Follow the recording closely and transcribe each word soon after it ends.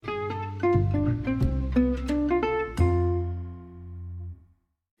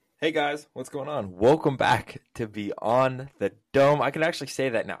Hey guys, what's going on? Welcome back to Beyond the Dome. I can actually say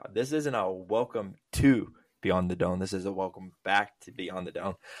that now. This isn't a welcome to Beyond the Dome. This is a welcome back to Beyond the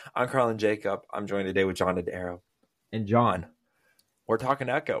Dome. I'm Carlin Jacob. I'm joined today with John Dodaro. And John, we're talking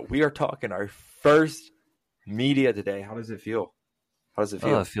Echo. We are talking our first media today. How does it feel? How does it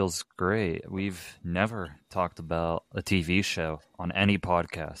feel? Oh, it feels great. We've never talked about a TV show on any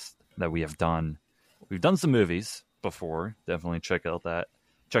podcast that we have done. We've done some movies before. Definitely check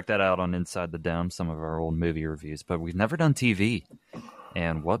that out on Inside the Dome, some of our old movie reviews, but we've never done TV.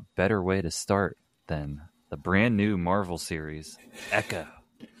 And what better way to start than the brand new Marvel series, Echo?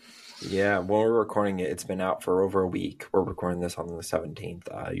 Yeah, when we're recording it, it's been out for over a week. We're recording this on the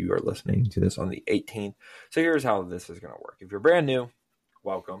 17th. You are listening to this on the 18th. So here's how this is going to work. If you're brand new,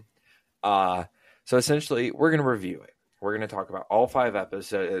 welcome. So essentially, we're going to review it. We're going to talk about all 5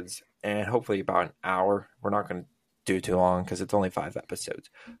 episodes and hopefully about an hour. We're not going to do too long because it's only 5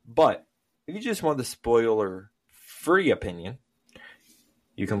 episodes. But if you just want the spoiler-free opinion,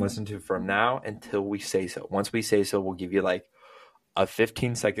 you can listen to from now until we say so. Once we say so, we'll give you like a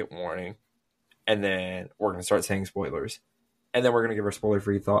 15-second warning, and then we're going to start saying spoilers. And then we're going to give our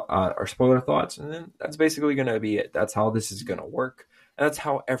spoiler-free our spoiler thoughts, and then that's basically going to be it. That's how this is going to work, and that's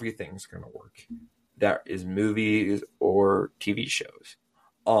how everything's going to work. That is movies or TV shows.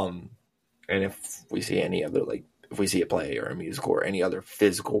 And if we see any other if we see a play or a musical or any other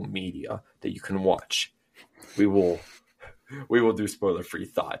physical media that you can watch, we will do spoiler-free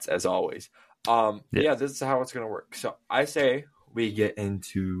thoughts as always. Yeah, this is how it's going to work. So I say we get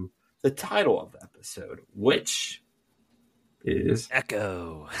into the title of the episode, which is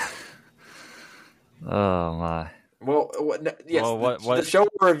Echo. Oh my. Well, yes, what? The show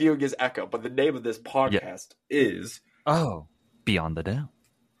we're reviewing is Echo, but the name of this podcast is Beyond the Dome.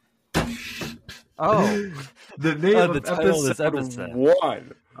 The name of the title of this episode.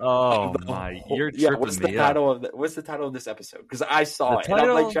 1. Oh my, you're tripping what's the me title up. what's the title of this episode? Because I saw it,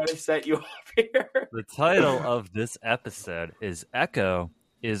 title, and I'm trying to set you up here. The title of this episode is Echo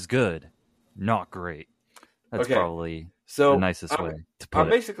is Good, Not Great. That's probably the nicest way to put it. I'm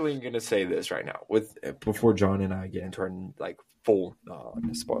basically going to say this right now, before John and I get into our full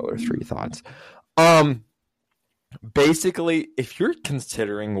spoiler-free thoughts. Basically, if you're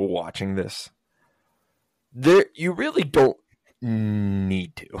considering watching this, you really don't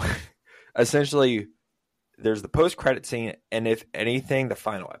need to. Essentially, there's the post-credit scene, and if anything, the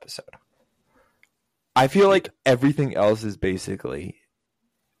final episode. I feel like everything else is basically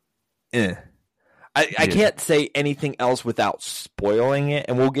I can't say anything else without spoiling it,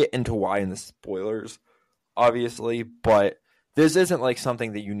 and we'll get into why in the spoilers, obviously, but this isn't like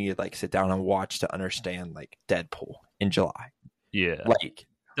something that you need to sit down and watch to understand Deadpool in July. Yeah.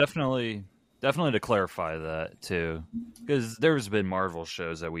 Definitely to clarify that too, because there's been Marvel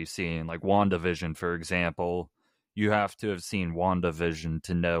shows that we've seen, like WandaVision, for example. You have to have seen WandaVision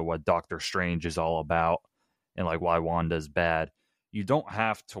to know what Doctor Strange is all about and why Wanda's bad. You don't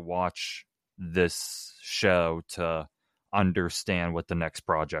have to watch this show to understand what the next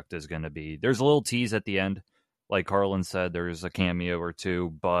project is going to be. There's a little tease at the end. Like Carlin said, there's a cameo or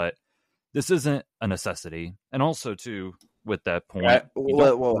two, but this isn't a necessity. And also, too, with that point,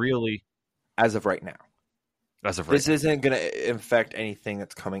 really... As of right now. This now. Isn't going to affect anything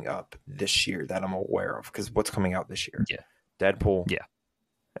that's coming up this year that I'm aware of, because what's coming out this year? Yeah. Deadpool. Yeah.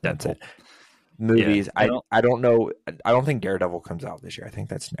 That's it. Movies. Yeah, I don't know. I don't think Daredevil comes out this year. I think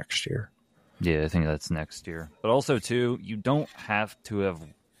that's next year. Yeah, I think that's next year. But also, too, you don't have to have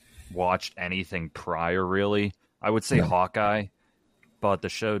watched anything prior, really. I would say Hawkeye, but the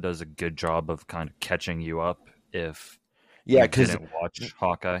show does a good job of kind of catching you up if you didn't watch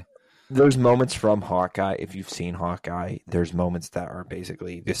Hawkeye. There's moments from Hawkeye. If you've seen Hawkeye, there's moments that are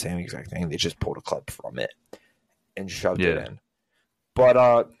basically the same exact thing. They just pulled a clip from it and shoved it in.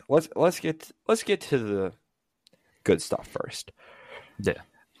 But let's get to the good stuff first. Yeah.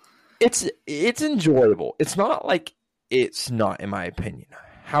 It's enjoyable. It's not like it's not, in my opinion.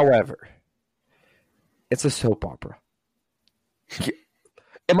 However, it's a soap opera.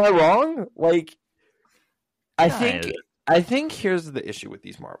 Am I wrong? I think here's the issue with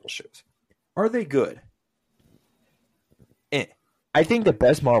these Marvel shows. Are they good? I think the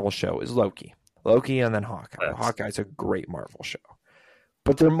best Marvel show is Loki. Loki and then Hawkeye. Hawkeye's a great Marvel show.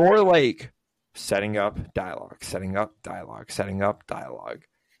 But they're more like setting up dialogue, setting up dialogue, setting up dialogue.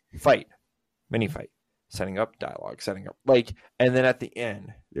 Fight. Mini fight. Setting up dialogue, setting up. And then at the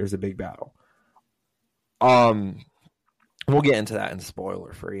end, there's a big battle. We'll get into that in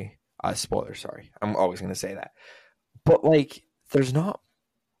spoiler-free. Spoiler, sorry. I'm always going to say that. But, there's not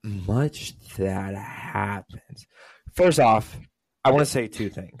much that happens. First off, I want to say two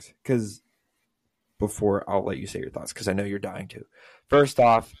things because before I'll let you say your thoughts because I know you're dying to. First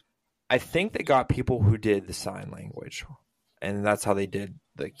off, I think they got people who did the sign language, and that's how they did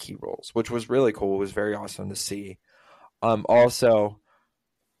the key roles, which was really cool. It was very awesome to see. Also,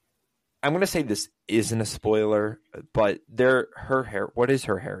 I'm going to say this isn't a spoiler, but what is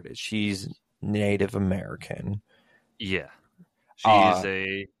her heritage? She's Native American. Yeah. She's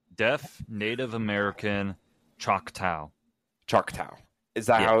a deaf Native American Choctaw. Choctaw. Is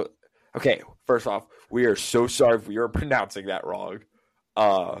that how? Okay, first off, we are so sorry if we are pronouncing that wrong.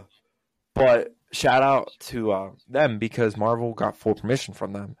 But shout out to them because Marvel got full permission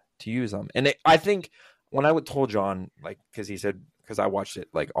from them to use them. And I think when I told John, like, because I watched it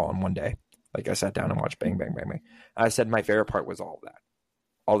like all in one day. Like I sat down and watched Bang, Bang, Bang, Bang. I said my favorite part was all of that.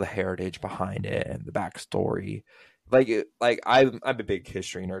 All the heritage behind it and the backstory. I'm a big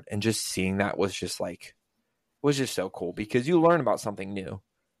history nerd. And just seeing that was just so cool because you learn about something new.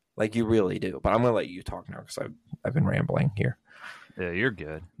 Like you really do. But I'm going to let you talk now because I've been rambling here. Yeah, you're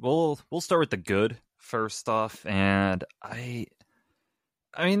good. We'll start with the good first off, and I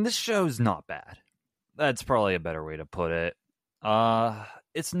mean this show's not bad. That's probably a better way to put it.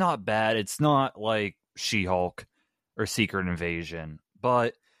 It's not bad. It's not like She-Hulk or Secret Invasion,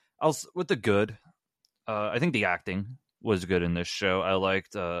 but with the good, I think the acting was good in this show. I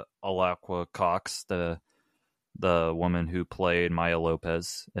liked Alaqua Cox, the woman who played Maya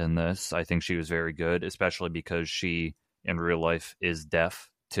Lopez in this. I think she was very good, especially because she in real life is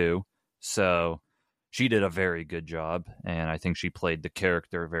deaf too. So she did a very good job, and I think she played the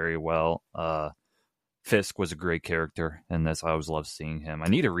character very well. Fisk was a great character in this. I always love seeing him. I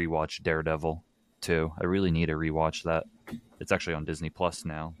need to rewatch Daredevil too. I really need to rewatch that. It's actually on Disney Plus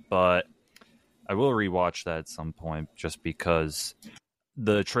now, but I will rewatch that at some point just because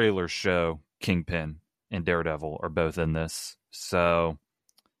the trailers show Kingpin and Daredevil are both in this. So,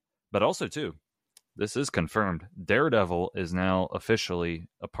 but also too, this is confirmed. Daredevil is now officially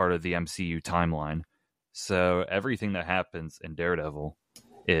a part of the MCU timeline. So everything that happens in Daredevil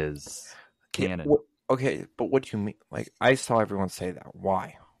is canon. Okay, but what do you mean? Like, I saw everyone say that.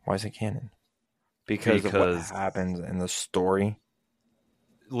 Why? Why is it canon? Because of what happens in the story?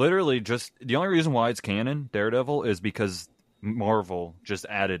 Literally, just the only reason why it's canon, Daredevil, is because Marvel just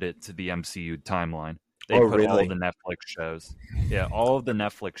added it to the MCU timeline. They put really? all of the Netflix shows. Yeah, all of the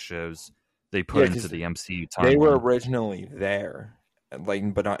Netflix shows they put into the MCU timeline. They were originally there,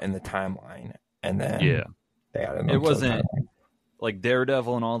 like, but not in the timeline. And then they added them. It wasn't like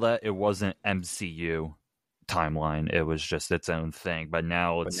Daredevil and all that. It wasn't MCU timeline. It was just its own thing. But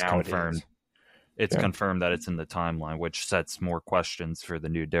now it's confirmed. It's confirmed that it's in the timeline, which sets more questions for the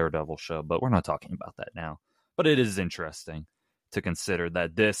new Daredevil show. But we're not talking about that now. But it is interesting to consider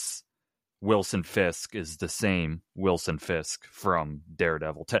that this Wilson Fisk is the same Wilson Fisk from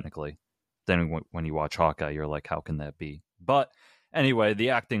Daredevil, technically. Then when you watch Hawkeye, you're like, how can that be? But anyway,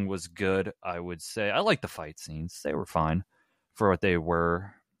 the acting was good, I would say. I like the fight scenes. They were fine for what they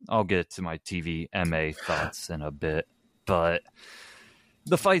were. I'll get to my TV MA thoughts in a bit. But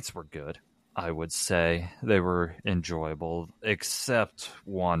the fights were good, I would say. They were enjoyable, except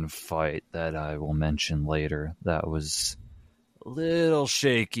one fight that I will mention later that was a little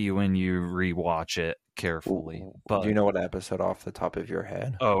shaky when you rewatch it carefully. But do you know what episode off the top of your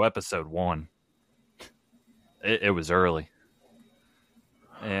head? Oh, episode 1. It was early,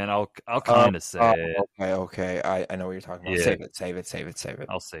 and I'll kind of say it. Okay. I know what you're talking about. Yeah. Save it.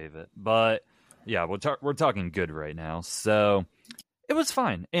 I'll save it. But yeah, we're talking good right now. So it was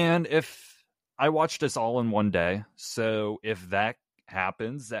fine. And if I watched this all in one day, so if that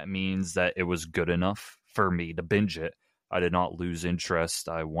happens, that means that it was good enough for me to binge it. I did not lose interest.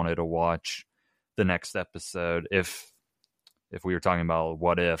 I wanted to watch the next episode. If we were talking about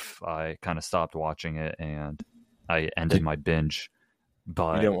what if, I kind of stopped watching it and I ended my binge.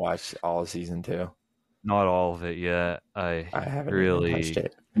 But you didn't watch all of season 2? Not all of it yet. I haven't really touched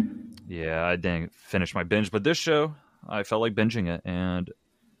it. Yeah, I didn't finish my binge. But this show, I felt like binging it, and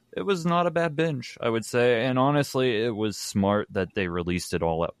it was not a bad binge, I would say. And honestly, it was smart that they released it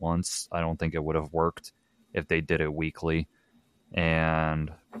all at once. I don't think it would have worked if they did it weekly.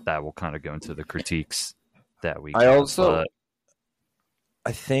 And that will kind of go into the critiques that we got.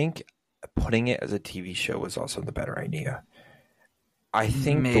 I think putting it as a TV show was also the better idea. I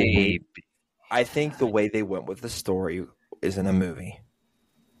think the way they went with the story is in a movie.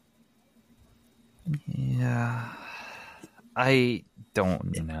 Yeah, I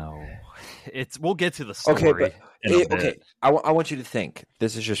don't know. We'll get to the story. Okay. I want you to think.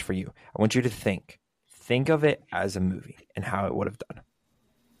 This is just for you. I want you to think. Think of it as a movie and how it would have done.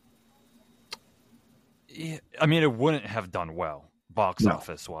 Yeah, I mean, it wouldn't have done well. box No.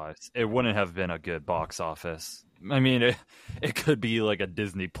 office wise. It wouldn't have been a good box office. I mean, it could be like a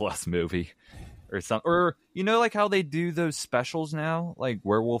Disney Plus movie or something. Or, you know, like how they do those specials now, like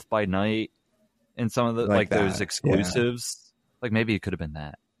Werewolf by Night and some of the, like those that. exclusives. Like maybe it could have been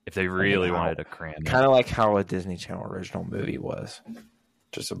that if they really wanted to cram it. Kind of like how a Disney Channel original movie was.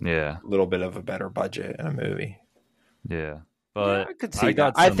 Just a little bit of a better budget in a movie. Yeah. But I could see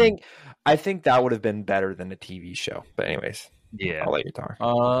that. I think that would have been better than a TV show. But anyways, yeah, I'll let you talk.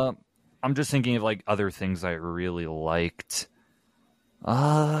 I'm just thinking of like other things I really liked.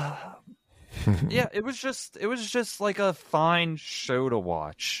 Yeah, it was just like a fine show to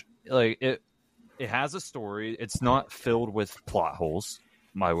watch. Like it has a story. It's not filled with plot holes,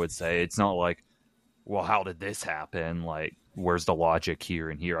 I would say. It's not like, well, how did this happen? Like, where's the logic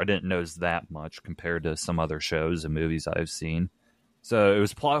here and here? I didn't notice that much compared to some other shows and movies I've seen. So it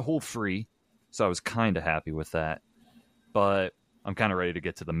was plot hole free. So I was kind of happy with that. But I'm kind of ready to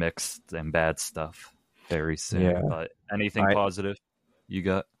get to the mixed and bad stuff very soon. Yeah. But anything positive you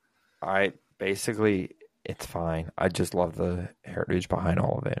got? Basically, it's fine. I just love the heritage behind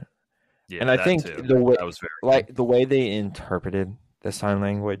all of it. Yeah, and I think too. the way, that was very the way they interpreted the sign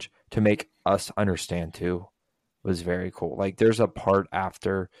language to make us understand too was very cool. Like, there's a part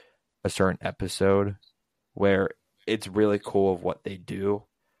after a certain episode where it's really cool of what they do,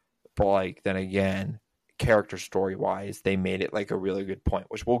 but like then again, character story wise, they made it like a really good point,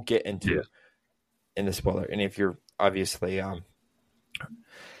 which we'll get into in the spoiler. And if you're obviously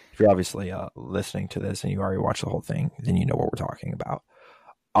listening to this and you already watched the whole thing, then you know what we're talking about.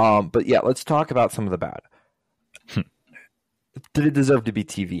 But yeah, let's talk about some of the bad. Did it deserve to be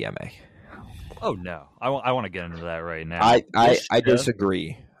TVMA? Oh no, I want to get into that right now. I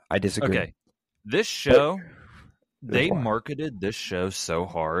disagree. Okay, this show, they marketed this show so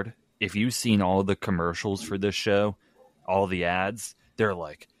hard. If you've seen all the commercials for this show, all the ads, they're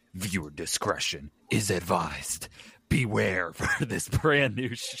like, viewer discretion is advised. Beware for this brand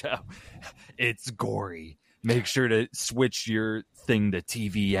new show. It's gory. Make sure to switch your thing to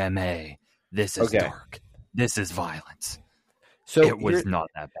TVMA. This is dark. This is violence. So it was not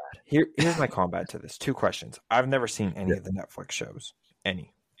that bad. Here's my combat to this. 2 questions. I've never seen any of the Netflix shows.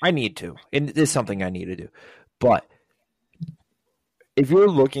 Any. I need to. It is something I need to do. But if you're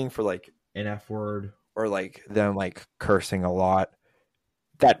looking for like an F word or like them like cursing a lot,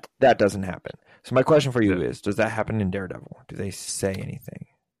 that doesn't happen. So my question for you is, does that happen in Daredevil? Do they say anything?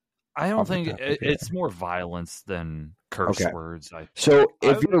 I don't think it's more violence than curse words.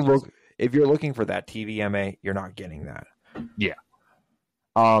 If you're looking for that TVMA, you're not getting that. Yeah.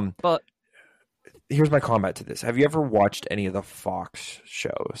 But here's my comment to this. Have you ever watched any of the Fox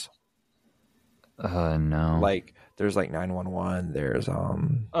shows? No. Like there's like 911, there's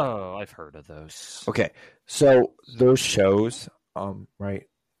Oh, I've heard of those. Okay. So those shows, right,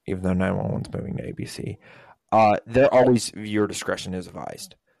 even though 911's moving to ABC, they're always viewer discretion is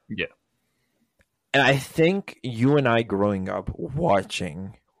advised. Yeah. And I think you and I growing up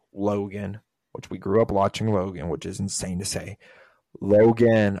watching Logan, which we grew up watching Logan, which is insane to say.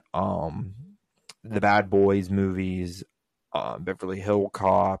 Logan, the Bad Boys movies, Beverly Hill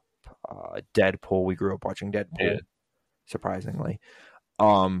Cop, Deadpool. We grew up watching Deadpool, surprisingly.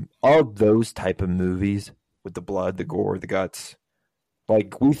 All those type of movies with the blood, the gore, the guts.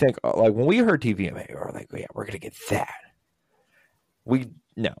 Like we think, like when we heard TVMA, we were like, yeah, we're gonna get that. We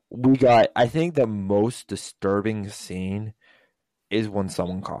got. I think the most disturbing scene is when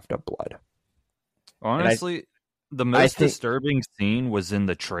someone coughed up blood. Honestly, the most disturbing scene was in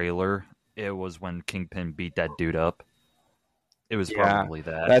the trailer. It was when Kingpin beat that dude up. It was probably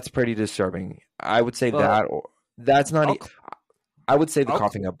that. That's pretty disturbing. I would say that. Or that's not. I would say the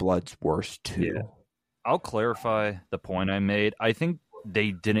coughing up blood's worse too. Yeah. I'll clarify the point I made. I think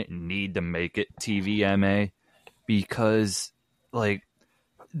they didn't need to make it TVMA because, like,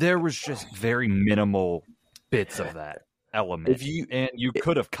 there was just very minimal bits of that element, and you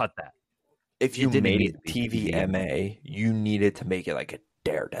could have cut that. If you made it TVMA, you needed to make it like a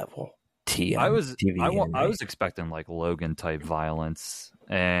Daredevil TVMA. I was expecting like Logan type violence,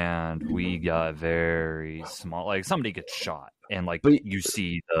 and we got very small. Like somebody gets shot, and like you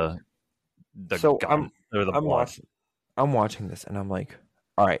see the gun or the blood. I'm watching this, and I'm like,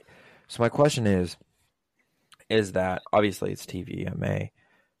 all right. So my question is that obviously it's TVMA,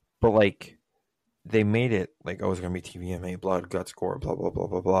 but like they made it like, oh, it's gonna be TVMA, blood, guts, gore, blah blah blah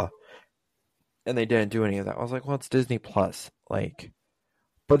blah blah. And they didn't do any of that. I was like, well, it's Disney Plus. Like,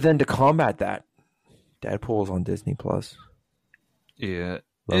 but then to combat that, Deadpool's on Disney Plus. Yeah.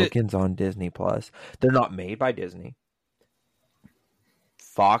 Logan's on Disney Plus. They're not made by Disney.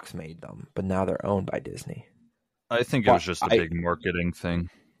 Fox made them, but now they're owned by Disney. I think it But was just a big marketing thing.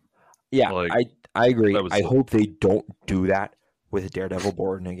 yeah, Like, I agree. that was I hope they don't do that with Daredevil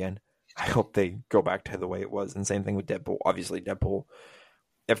Born again. I hope they go back to the way it was. And same thing with Deadpool. Obviously, Deadpool,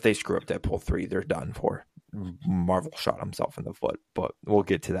 if they screw up Deadpool 3, they're done for. Marvel shot himself in the foot, but we'll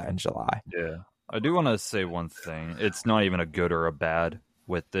get to that in July. yeah. I do want to say one thing. It's not even a good or a bad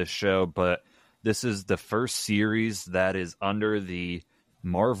with this show, but this is the first series that is under the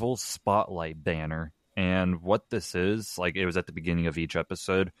Marvel Spotlight banner. And what this is, like it was at the beginning of each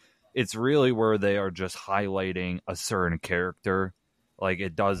episode, it's really where they are just highlighting a certain character. Like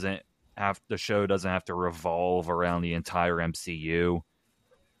the show doesn't have to revolve around the entire MCU,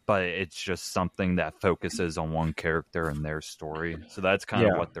 but it's just something that focuses on one character and their story. So that's kind of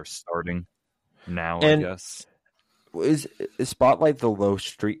Yeah. what they're starting now, And I guess. is Spotlight the low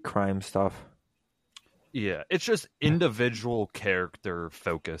street crime stuff? Yeah, it's just individual character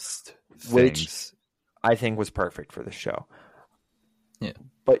focused things. Which I think was perfect for the show. Yeah.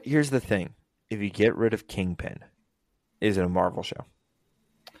 But here's the thing. If you get rid of Kingpin, is it a Marvel show?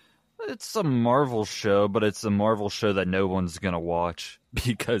 It's a Marvel show, but it's a Marvel show that no one's going to watch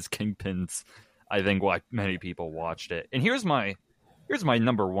because Kingpin's, I think, why many people watched it. And here's my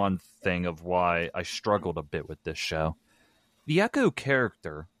number one thing of why I struggled a bit with this show. The Echo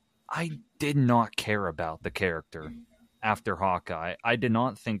character, I did not care about the character after Hawkeye. I did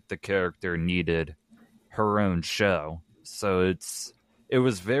not think the character needed her own show. So it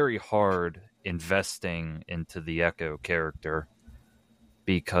was very hard investing into the Echo character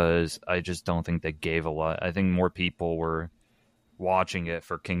because I just don't think they gave a lot. I think more people were watching it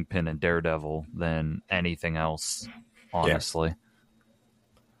for Kingpin and Daredevil than anything else, honestly. Yeah.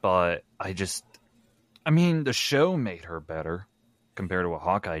 But the show made her better compared to what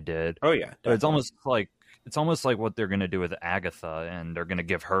Hawkeye did. Oh yeah, but it's almost like what they're going to do with Agatha, and they're going to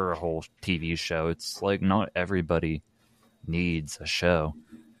give her a whole TV show. It's like not everybody needs a show.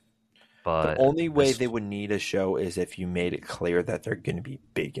 But the only way they would need a show is if you made it clear that they're going to be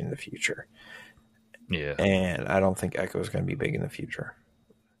big in the future. Yeah. And I don't think Echo is going to be big in the future.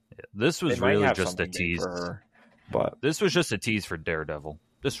 Yeah. This was really just a tease. But this was just a tease for Daredevil.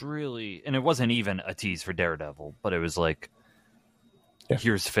 And it wasn't even a tease for Daredevil, but it was like,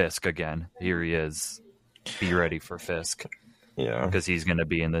 here's Fisk again. Here he is. Be ready for Fisk. Yeah. Because he's going to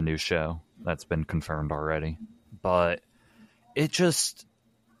be in the new show. That's been confirmed already. But it just...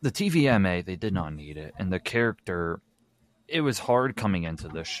 The TVMA, they did not need it. And the character, it was hard coming into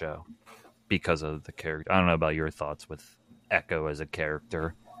this show because of the character. I don't know about your thoughts with Echo as a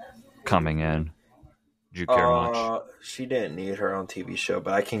character coming in. Did you care much? She didn't need her own TV show,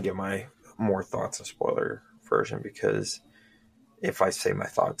 but I can give my more thoughts in spoiler version because if I say my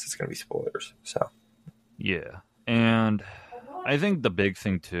thoughts, it's going to be spoilers. So, yeah. And I think the big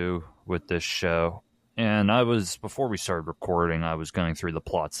thing, too, with this show... And before we started recording, I was going through the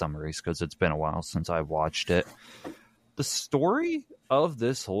plot summaries because it's been a while since I watched it. The story of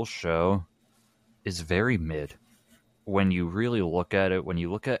this whole show is very mid. When you really look at it, when you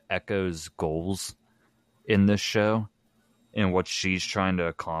look at Echo's goals in this show and what she's trying to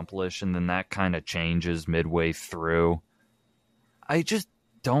accomplish, and then that kind of changes midway through, I just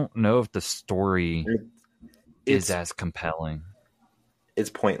don't know if the story is as compelling.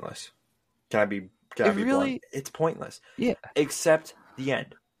 It's pointless. It's pointless. Yeah. Except the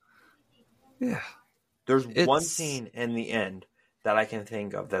end. Yeah. There's one scene in the end that I can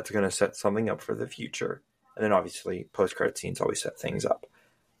think of that's going to set something up for the future. And then obviously post-credit scenes always set things up,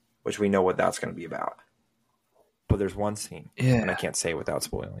 which we know what that's going to be about. But there's one scene, and I can't say it without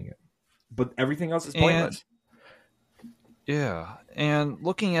spoiling it. But everything else is pointless. And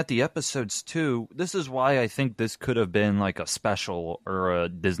looking at the episodes too, this is why I think this could have been like a special or a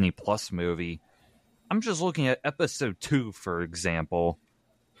Disney Plus movie. I'm just looking at episode 2, for example.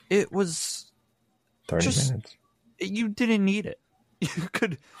 It was 30 minutes. You didn't need it.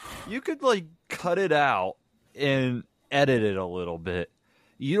 You could like cut it out and edit it a little bit.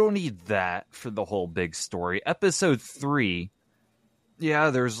 You don't need that for the whole big story. Episode 3,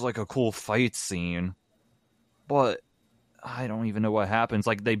 there's like a cool fight scene, but I don't even know what happens.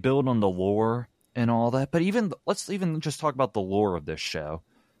 Like they build on the lore and all that, but let's even just talk about the lore of this show.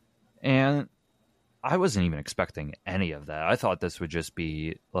 And I wasn't even expecting any of that. I thought this would just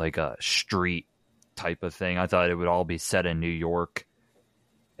be like a street type of thing. I thought it would all be set in New York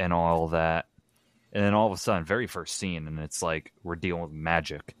and all that. And then all of a sudden, very first scene, and it's like we're dealing with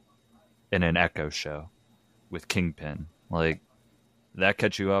magic in an Echo show with Kingpin. Like, that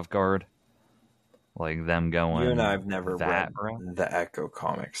catch you off guard? Like them going. You and I have never read the Echo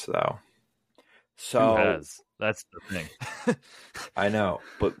comics, though. So who has? That's the thing. I know,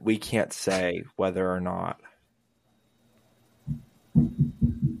 but we can't say whether or not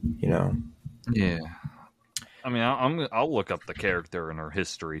Yeah. I mean, I'll look up the character and her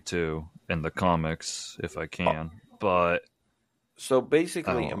history too in the comics if I can. But so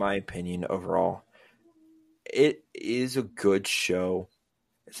basically, in my opinion, overall, it is a good show.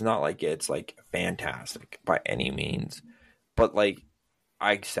 It's not like it's like fantastic by any means, but like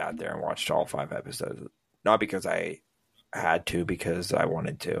I sat there and watched all 5 episodes, not because I had to, because I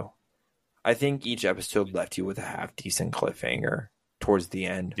wanted to. I think each episode left you with a half decent cliffhanger towards the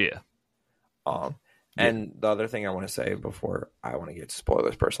end. Yeah. And the other thing I want to say before I want to get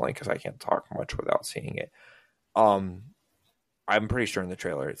spoilers personally, because I can't talk much without seeing it. I'm pretty sure in the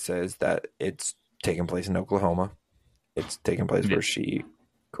trailer it says that it's taking place in Oklahoma. It's taking place where she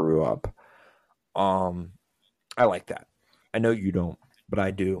grew up. I like that. I know you don't, but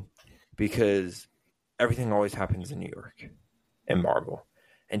I do, because everything always happens in New York in Marvel.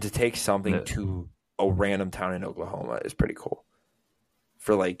 And to take something to a random town in Oklahoma is pretty cool.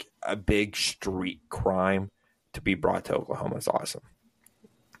 For like a big street crime to be brought to Oklahoma is awesome.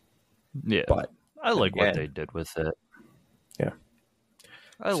 Yeah. But I like what they did with it. Yeah.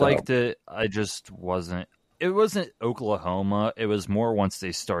 I liked it. I just wasn't. It wasn't Oklahoma. It was more once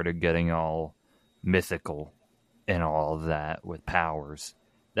they started getting all mythical and all of that with powers.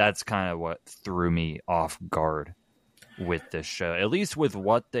 That's kind of what threw me off guard with this show. At least with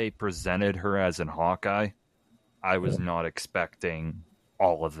what they presented her as in Hawkeye, I was not expecting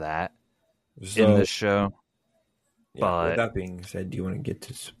all of that in this show. Yeah, but with that being said, do you want to get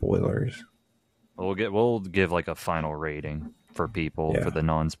to spoilers? We'll give like a final rating for people, for the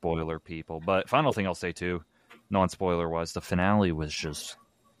non-spoiler people. But final thing I'll say too, non-spoiler wise, the finale was just,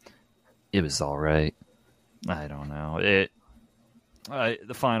 it was all right. I don't know.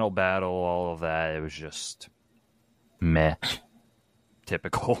 The final battle, all of that, it was just meh.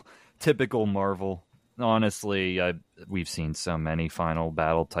 Typical Marvel. Honestly, we've seen so many final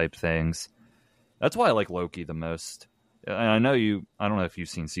battle type things. That's why I like Loki the most. And I don't know if you've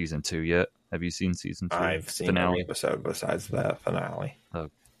seen season 2 yet. Have you seen season 2? I've seen every episode besides the finale.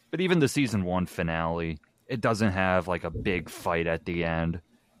 But even the season 1 finale, it doesn't have like a big fight at the end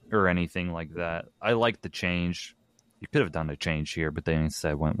or anything like that. I like the change. You could have done a change here, but they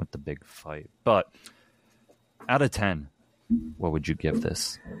instead went with the big fight. But out of 10, what would you give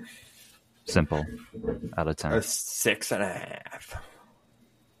this? Simple. Out of 10. A 6.5.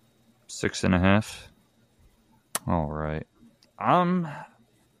 6.5? All right.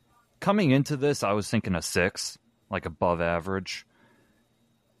 Coming into this, I was thinking a 6, like above average.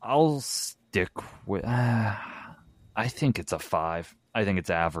 I'll stick with... I think it's a 5. I think it's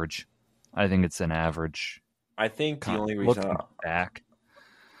average. I think it's an average. I think the only reason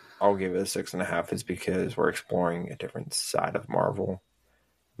I'll give it a 6.5 is because we're exploring a different side of Marvel,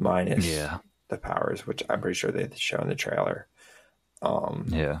 minus the powers, which I'm pretty sure they show in the trailer.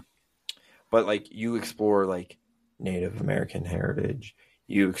 But like you explore like Native American heritage,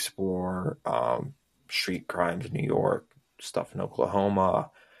 you explore street crimes in New York, stuff in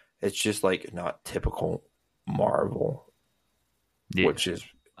Oklahoma. It's just like not typical Marvel, which is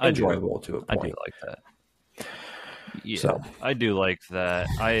enjoyable to a point. I do like that. Yeah, so. I do like that.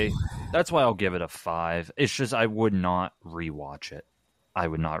 That's why I'll give it a 5. It's just I would not rewatch it. I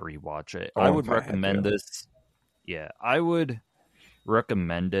would recommend this. Yeah, I would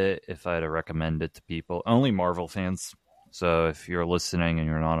recommend it if I had to recommend it to people. Only Marvel fans. So if you're listening and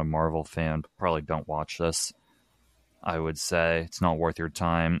you're not a Marvel fan, probably don't watch this. I would say it's not worth your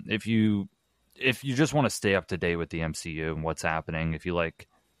time. If you just want to stay up to date with the MCU and what's happening, if you like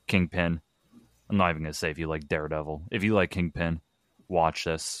Kingpin, I'm not even going to say if you like Daredevil. If you like Kingpin, watch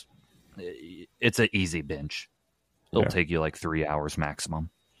this. It's an easy binge. It'll take you like 3 hours maximum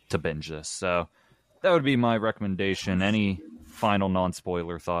to binge this. So that would be my recommendation. Any final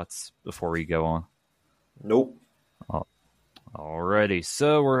non-spoiler thoughts before we go on? Nope. Alrighty.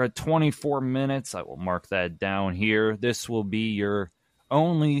 So we're at 24 minutes. I will mark that down here. This will be your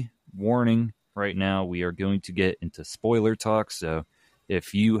only warning right now. We are going to get into spoiler talk. So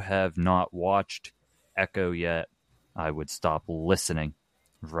if you have not watched Echo yet, I would stop listening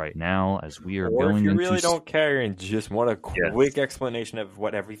right now as we are going into... Or if you really don't care and just want a quick explanation of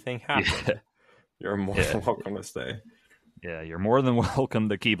what everything happened, you're more than welcome to stay. Yeah, you're more than welcome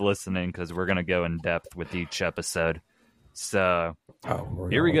to keep listening because we're going to go in depth with each episode. So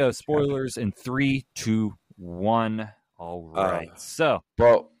here we go. Spoilers in 3, 2, 1. All right.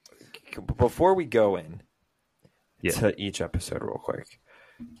 Well, before we go in to each episode real quick,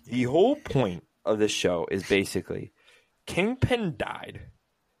 the whole point of this show is basically Kingpin died,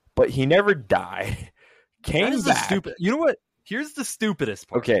 but he never died. Came back. You know what? Here's the stupidest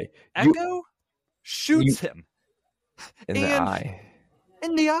part. Okay. Echo shoots him in the eye.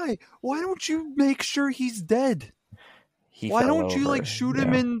 in the eye. Why don't you make sure he's dead? Why don't you like shoot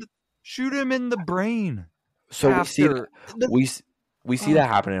him in the brain? So after we see that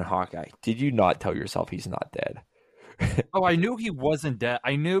happen in Hawkeye. Did you not tell yourself he's not dead? Oh, I knew he wasn't dead.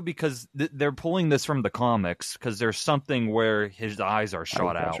 I knew because they're pulling this from the comics because there's something where his eyes are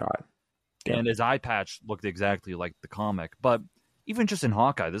shot out. Yeah. And his eye patch looked exactly like the comic. But even just in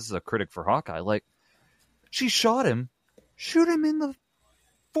Hawkeye, this is a critic for Hawkeye, like, she shot him. Shoot him in the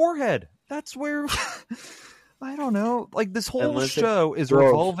forehead. That's where, I don't know. Like, this whole show is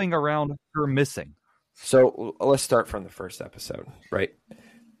revolving around her missing. So let's start from the first episode, right?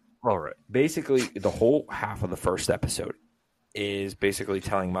 All right. Basically, the whole half of the first episode is basically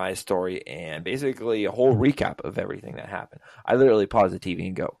telling my story and basically a whole recap of everything that happened. I literally pause the TV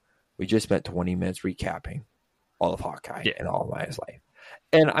and go, we just spent 20 minutes recapping all of Hawkeye and all of Maya's life.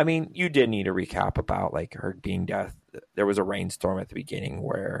 And, I mean, you did need a recap about, like, her being death. There was a rainstorm at the beginning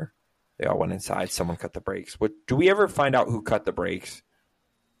where they all went inside. Someone cut the brakes. Do we ever find out who cut the brakes?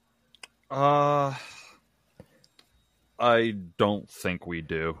 I don't think we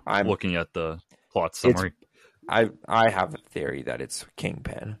do. I'm looking at the plot summary. I have a theory that it's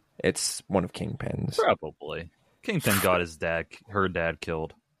Kingpin. It's one of Kingpin's. Probably. Kingpin got her dad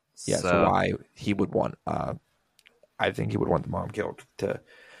killed. Yeah, so why he would want I think he would want the mom killed to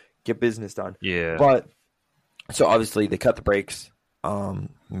get business done. Yeah. But so obviously they cut the brakes. They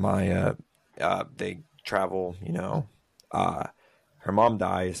travel, her mom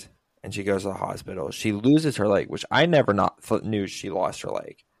dies and she goes to the hospital. She loses her leg, which I never knew she lost her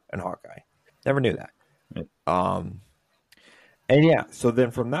leg in Hawkeye. Never knew that. Yeah. And yeah, so then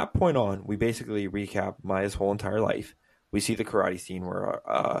from that point on, we basically recap Maya's whole entire life. We see the karate scene where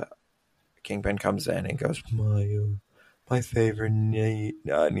Kingpin comes in and goes, Maya, my favorite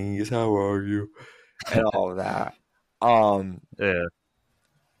niece, how are you? And all of that. Yeah.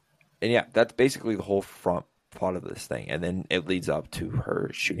 And yeah, that's basically the whole front plot of this thing. And then it leads up to her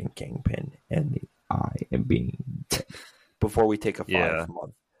shooting Kingpin in the eye and being dead. Before we take a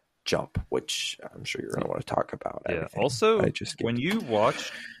 5-month jump, which I'm sure you're going to want to talk about. Yeah. Also, when you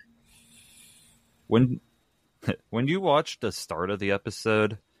watched the start of the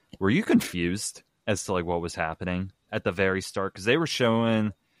episode, were you confused as to like what was happening at the very start? Because they were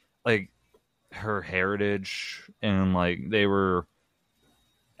showing like her heritage and like they were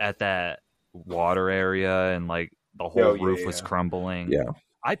at that water area and like the whole roof was crumbling. Yeah.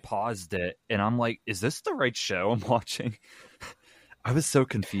 I paused it and I'm like, is this the right show I'm watching? I was so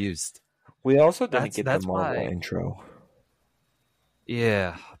confused. We also didn't get the Marvel intro.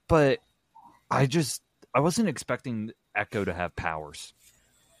 Yeah, but I wasn't expecting Echo to have powers.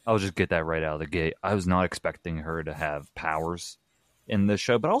 I'll just get that right out of the gate. I was not expecting her to have powers in this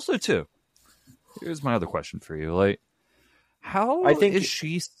show, but also too. Here's my other question for you: like, how is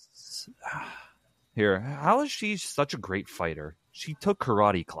she such a great fighter? She took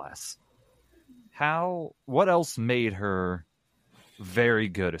karate class. What else made her very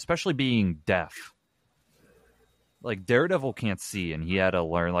good, especially being deaf? Like, Daredevil can't see, and he had to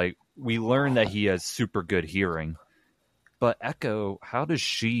learn. Like, we learned that he has super good hearing. But Echo, was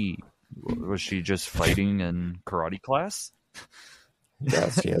she just fighting in karate class?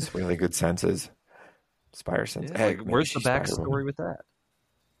 Yes, she has really good senses. Spider sense. Yeah, where's the backstory with that?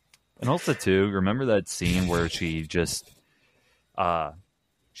 And also, too, remember that scene where she just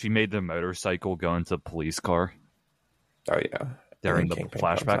she made the motorcycle go into a police car? Oh, yeah. During the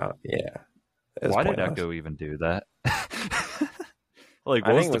flashback? Yeah. Why did Echo even do that? Like,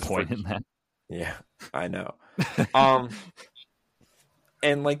 what was the point in that? Yeah, I know.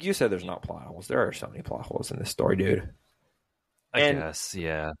 And like you said, there's not plot holes. There are so many plot holes in this story, dude. I guess,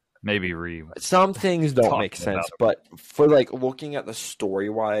 yeah. Maybe some things don't make sense, but for like looking at the story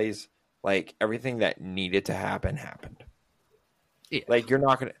wise, like everything that needed to happen happened. Yeah. Like you're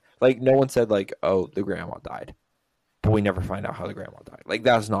not gonna no one said like, oh, the grandma died, but we never find out how the grandma died. Like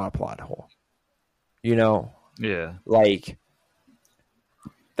that's not a plot hole, Yeah. Like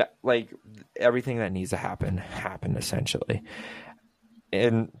that. Like everything that needs to happen happened essentially,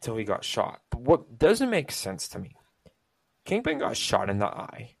 until he got shot. But what doesn't make sense to me, Kingpin got shot in the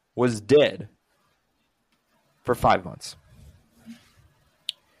eye, was dead for 5 months.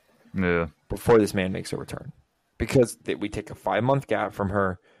 Yeah. Before this man makes a return. Because we take a 5-month gap from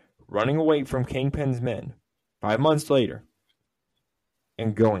her running away from Kingpin's men 5 months later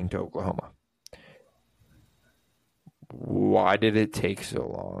and going to Oklahoma. Why did it take so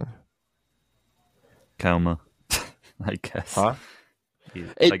long? Coma, I guess. Huh?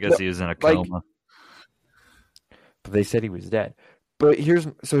 I guess he was in a coma. But they said he was dead. But here's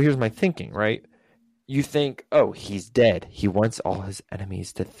my thinking, right? you think, oh, he's dead. He wants all his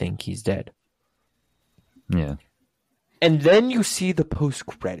enemies to think he's dead. Yeah. And then you see the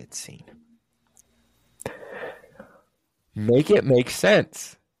post-credit scene. Make it make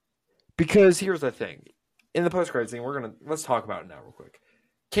sense. Because here's the thing. In the post-credit scene, let's talk about it now real quick.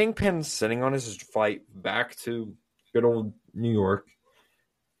 Kingpin's sitting on his flight back to good old New York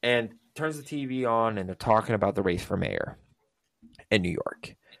and turns the TV on, and they're talking about the race for mayor in New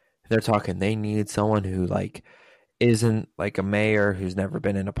York. They're talking, they need someone who isn't like a mayor who's never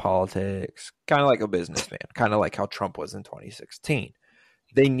been into politics, kind of like a businessman, kind of like how Trump was in 2016.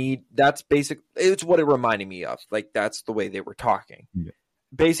 It's what it reminded me of. Like, that's the way they were talking. Yeah.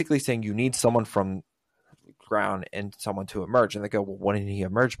 Basically saying you need someone from the ground and someone to emerge. And they go, well, wouldn't he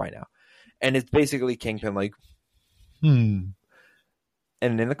emerge by now? And it's basically Kingpin And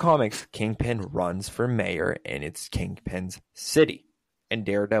in the comics, Kingpin runs for mayor, and it's Kingpin's city. And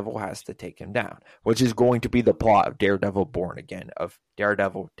Daredevil has to take him down, which is going to be the plot of Daredevil Born Again, of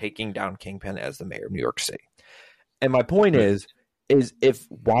Daredevil taking down Kingpin as the mayor of New York City. And my point is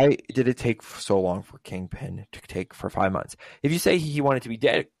why did it take so long for Kingpin to take for 5 months? If you say he wanted to be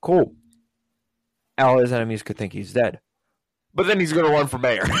dead, cool. All his enemies could think he's dead. But then he's going to run for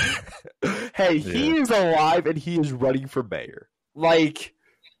mayor. Hey, he is alive and he is running for mayor.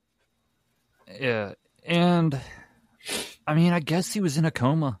 Yeah, and I mean, I guess he was in a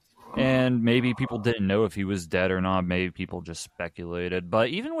coma, and maybe people didn't know if he was dead or not. Maybe people just speculated. But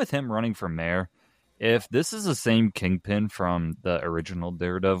even with him running for mayor, if this is the same Kingpin from the original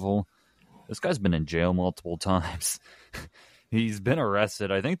Daredevil, this guy's been in jail multiple times. He's been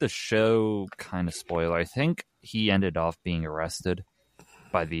arrested. I think the show, kind of spoiler, I think he ended off being arrested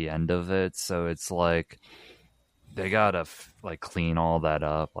by the end of it. So it's like they gotta clean all that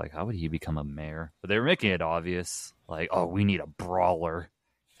up. Like, how would he become a mayor? But they were making it obvious. Like, oh, we need a brawler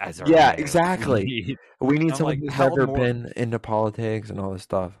as our mayor. Exactly. We need someone who's never been into politics and all this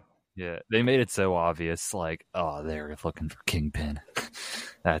stuff. Yeah, they made it so obvious. Like, oh, they're looking for Kingpin.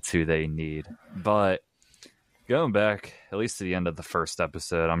 That's who they need. But going back, at least to the end of the first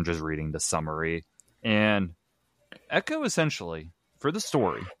episode, I'm just reading the summary. And Echo, essentially, for the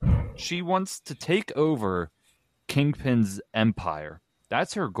story, she wants to take over Kingpin's empire.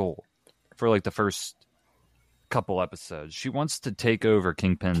 That's her goal for the first couple episodes. She wants to take over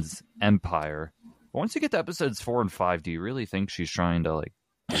Kingpin's empire. But once you get to episodes 4 and 5, do you really think she's trying to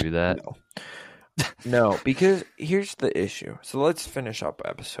do that? No, because here's the issue. So let's finish up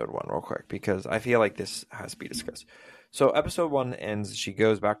episode 1 real quick, because I feel like this has to be discussed. So episode 1 ends, she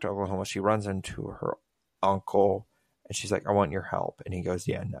goes back to Oklahoma, she runs into her uncle, and she's like, I want your help. And he goes,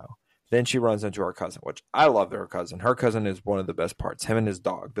 yeah, no. Then she runs into her cousin, which I love her cousin. Her cousin is one of the best parts. Him and his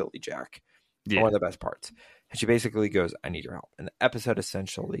dog, Billy Jack, one of the best parts. And she basically goes, I need your help. And the episode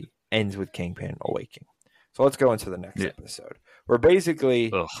essentially ends with Kingpin awaking. So let's go into the next episode, where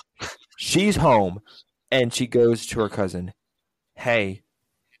basically she's home and she goes to her cousin, hey,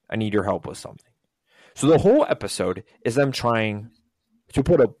 I need your help with something. So the whole episode is them trying to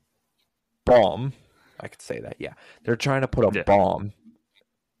put a bomb. I could say that, yeah. They're trying to put a bomb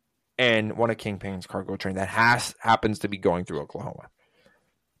in one of Kingpin's cargo train that happens to be going through Oklahoma,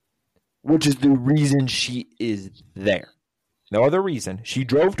 which is the reason she is there. No other reason. She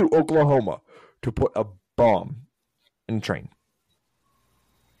drove to Oklahoma to put a bomb in the train.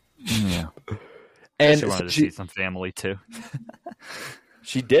 Yeah. And she wanted to see some family too.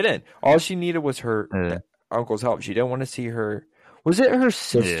 She didn't. All she needed was her uncle's help. She didn't want to see her. Was it her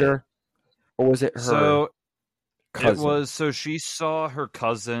sister? Or was it her cousin? It was, so she saw her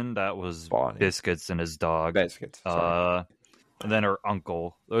cousin, that was Bonnie. Biscuits and his dog. Biscuits. And then her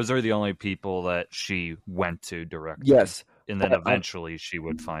uncle. Those are the only people that she went to directly. Yes. And then eventually she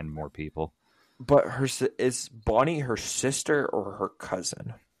would find more people. But is Bonnie her sister or her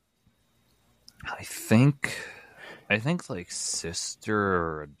cousin? I think sister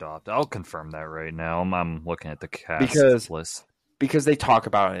or adopted. I'll confirm that right now. I'm looking at the cast list. Because they talk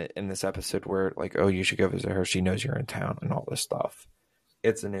about it in this episode where, oh, you should go visit her. She knows you're in town and all this stuff.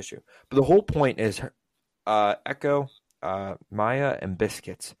 It's an issue. But the whole point is Echo, Maya, and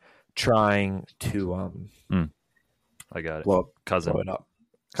Biscuits trying to I got it. Blow it up.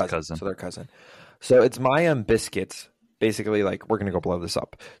 Cousin. So they're cousin. So it's Maya and Biscuits basically we're going to go blow this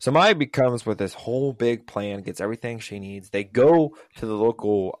up. So Maya becomes with this whole big plan, gets everything she needs. They go to the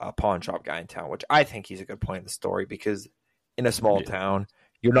local pawn shop guy in town, which I think he's a good point in the story, because in a small town,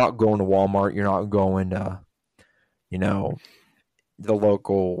 you're not going to Walmart. You're not going to, the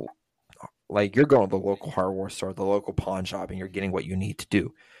local, you're going to the local hardware store, the local pawn shop, and you're getting what you need to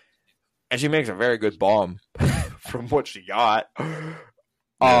do. And she makes a very good bomb from what she got.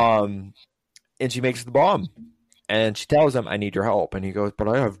 and she makes the bomb. And she tells him, I need your help. And he goes, but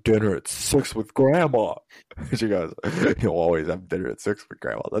I have dinner at 6 with Grandma. She goes, you'll always have dinner at 6 with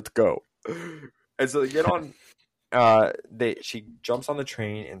Grandma. Let's go. And so they get on. She jumps on the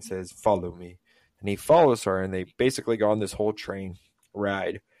train and says, follow me. And he follows her, and they basically go on this whole train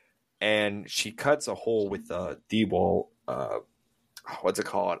ride. And she cuts a hole with a D-wall. What's it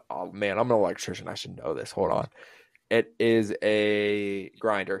called? Oh, man, I'm an electrician. I should know this. Hold on. It is a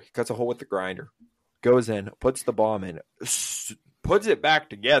grinder. He cuts a hole with the grinder. Goes in, puts the bomb in, puts it back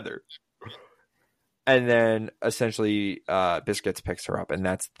together, and then essentially Biscuits picks her up, and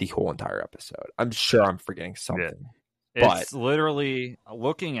that's the whole entire episode. I'm sure I'm forgetting something. Yeah. It's literally,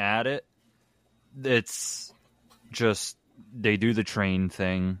 looking at it, it's just, they do the train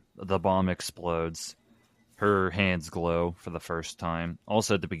thing, the bomb explodes, her hands glow for the first time.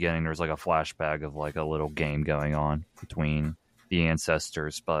 Also at the beginning, there's like a flashback of like a little game going on between the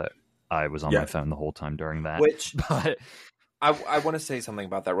ancestors, but I was on my phone the whole time during that. But I want to say something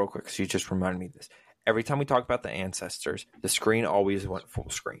about that real quick, because you just reminded me of this. Every time we talk about the ancestors, the screen always went full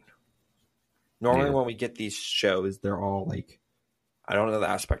screen. Normally when we get these shows, they're all like, I don't know the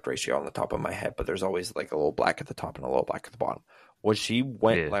aspect ratio on the top of my head, but there's always like a little black at the top and a little black at the bottom. When she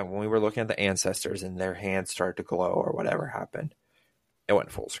went, like when we were looking at the ancestors and their hands started to glow or whatever happened, it went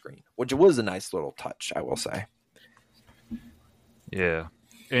full screen, which was a nice little touch, I will say. Yeah.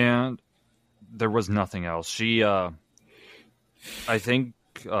 And there was nothing else. She, I think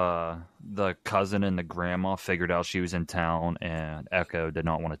the cousin and the grandma figured out she was in town, and Echo did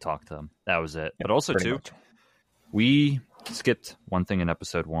not want to talk to them. That was it. But also, too, we skipped one thing in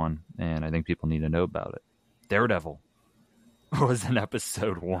episode 1, and I think people need to know about it. Daredevil was in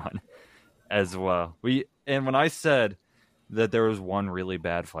episode 1 as well. And when I said that there was one really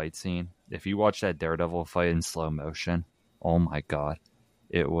bad fight scene, if you watch that Daredevil fight in slow motion, oh my God.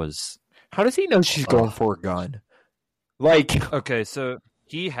 It was. How does he know she's going for a gun? Like, okay, so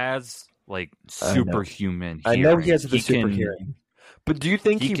he has like superhuman. I know he has the super hearing, but do you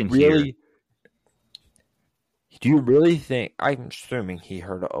think he really? Hear. Do you really think? I'm assuming he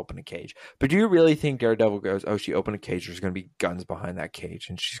heard her open a cage, but do you really think Daredevil goes, "Oh, she opened a cage. There's going to be guns behind that cage,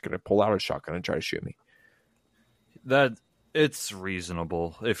 and she's going to pull out a shotgun and try to shoot me"? That it's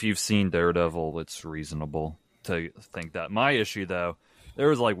reasonable. If you've seen Daredevil, it's reasonable to think that. My issue, though. There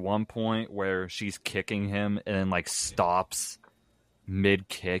was like one point where she's kicking him and then like stops mid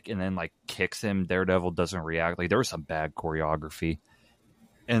kick and then like kicks him. Daredevil doesn't react. Like there was some bad choreography.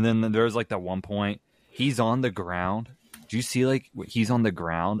 And then there was like that one point he's on the ground. Do you see like he's on the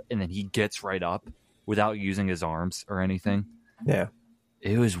ground and then he gets right up without using his arms or anything? Yeah.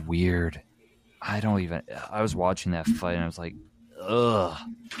 It was weird. I was watching that fight and I was like, ugh.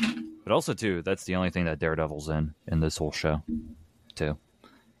 But also too, that's the only thing that Daredevil's in this whole show. Too.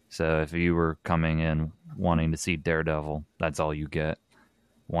 So if you were coming in wanting to see Daredevil, that's all you get.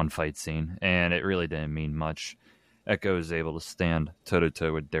 One fight scene. And it really didn't mean much. Echo is able to stand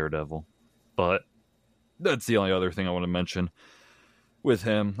toe-to-toe with Daredevil. But that's the only other thing I want to mention with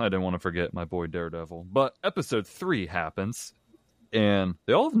him. I didn't want to forget my boy Daredevil. But episode 3 happens, and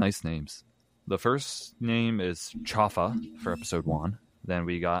they all have nice names. The first name is Chafa for episode 1. Then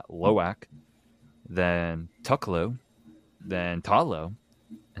we got Loak. Then Tuklo. Then Talo,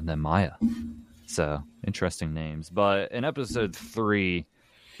 and then Maya. So, interesting names. But in episode 3,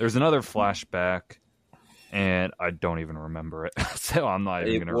 there's another flashback, and I don't even remember it. So I'm not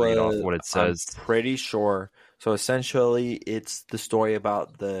even going to read off what it says. I'm pretty sure. So essentially, it's the story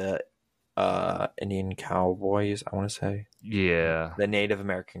about the Indian cowboys, I want to say. Yeah. The Native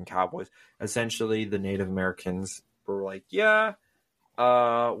American cowboys. Essentially, the Native Americans were like,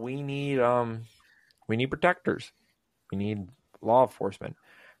 we need protectors. We need law enforcement.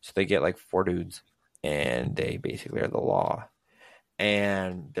 So they get like 4 dudes, and they basically are the law.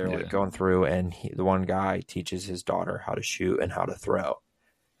 And they're like going through, and the one guy teaches his daughter how to shoot and how to throw.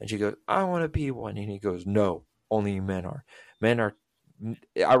 And she goes, I want to be one. And he goes, no, only men are.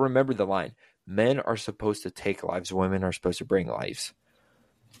 I remember the line, men are supposed to take lives, women are supposed to bring lives.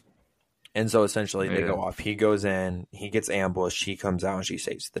 And so essentially they go off. He goes in, he gets ambushed, she comes out, and she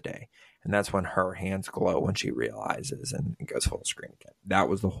saves the day. And that's when her hands glow when she realizes, and it goes full screen again. That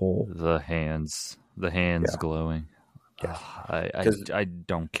was the whole... The hands glowing. Yeah. I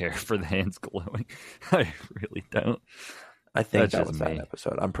don't care for the hands glowing. I really don't. I think that was that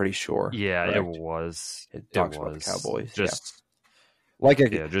episode. I'm pretty sure. Yeah, correct? It was. It talks about the Cowboys. Just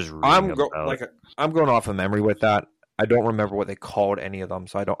just I'm going off of memory with that. I don't remember what they called any of them,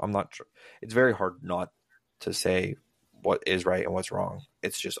 so I'm not sure. It's very hard not to say what is right and what's wrong.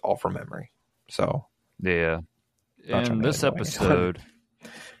 It's just all from memory. So yeah. In this episode,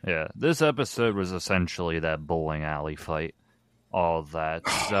 Yeah, this episode was essentially that bowling alley fight. All of that.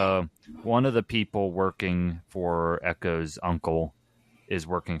 So one of the people working for Echo's uncle is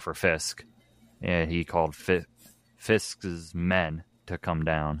working for Fisk, and he called Fisk's men to come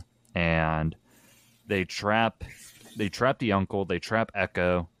down, and they trap the uncle, they trap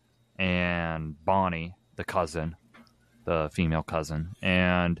Echo and Bonnie, the cousin, the female cousin,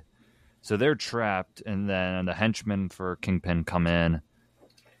 and so they're trapped, and then the henchmen for Kingpin come in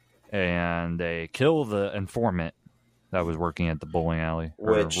and they kill the informant that was working at the bowling alley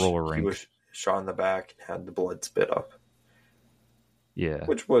or Which roller rink. he was shot in the back and had the blood spit up. Yeah.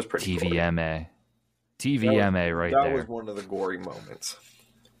 Which was pretty TVMA. TVMA right there. That was one of the gory moments.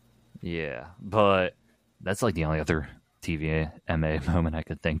 Yeah, but that's like the only other TVMA moment I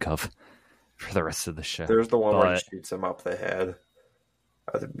could think of for the rest of the show. There's the one where he shoots him up the head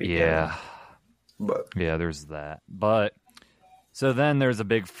at the beginning. Yeah. But yeah, there's that. But so then there's a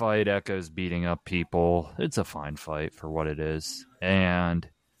big fight. Echo's beating up people. It's a fine fight for what it is. And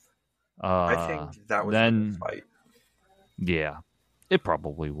I think that was then, a fight. Yeah, it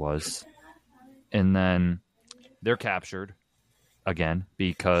probably was. And then they're captured again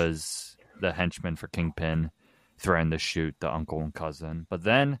because the henchmen for Kingpin threatened to shoot the uncle and cousin. But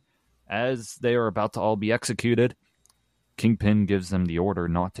then, as they are about to all be executed, Kingpin gives them the order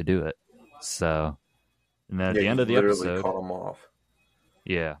not to do it. So, and then at the end of the episode, caught him off.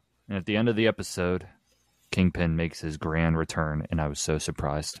 Yeah, and at the end of the episode, Kingpin makes his grand return, and I was so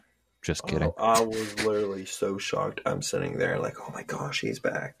surprised. Just kidding. I was literally so shocked. I'm sitting there like, oh my gosh, he's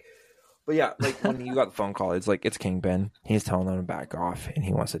back. But yeah, like when you got the phone call, it's like, it's Kingpin. He's telling them to back off, and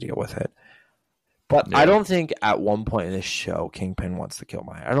he wants to deal with it. But yeah. I don't think at one point in this show, Kingpin wants to kill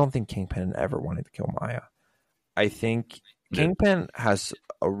Maya. I don't think Kingpin ever wanted to kill Maya. I think Kingpin has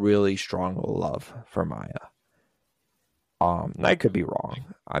a really strong love for Maya. I could be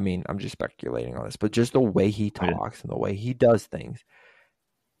wrong. I mean, I'm just speculating on this, but just the way he talks and the way he does things,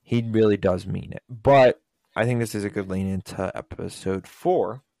 he really does mean it. But I think this is a good lean into episode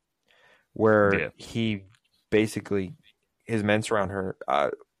 4, where he basically, his men surround her,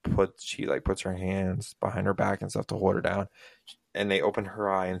 she puts her hands behind her back and stuff to hold her down, and they open her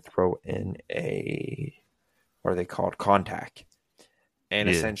eye and throw in what are they called? Contact. And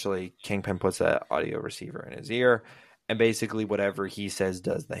essentially, Kingpin puts an audio receiver in his ear, and basically whatever he says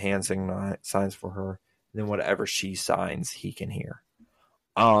does the hand signs for her. And then whatever she signs, he can hear.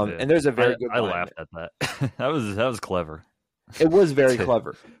 And there's a very good. I laughed at that. that was clever. It was very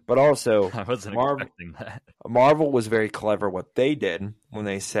clever, but also I wasn't expecting that. Marvel was very clever. What they did when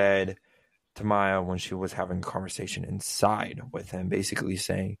they said to Maya when she was having a conversation inside with him, basically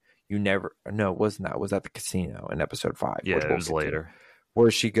saying, "You never." No, it wasn't that. It was at the casino in episode 5. Yeah, it was later.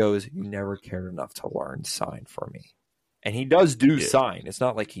 Where she goes, "You never cared enough to learn sign for me," and he does do sign. It's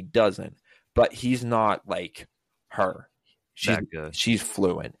not like he doesn't, but he's not like her. She's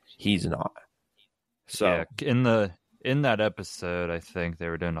fluent. He's not. So in that episode, I think they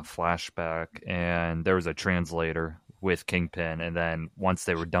were doing a flashback, and there was a translator with Kingpin, and then once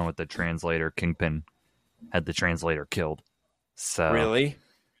they were done with the translator, Kingpin had the translator killed. So really,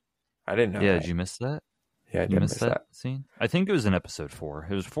 I didn't know. Yeah, that. Did you miss that? Yeah, I did miss that scene. I think it was in episode 4.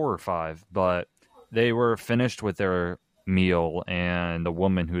 It was 4 or 5, but they were finished with their meal, and the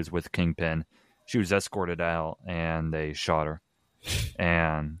woman who was with Kingpin, she was escorted out, and they shot her.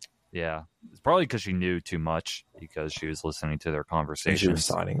 And yeah, it's probably because she knew too much because she was listening to their conversation. She was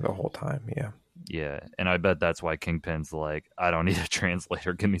signing the whole time. Yeah. Yeah, and I bet that's why Kingpin's like, I don't need a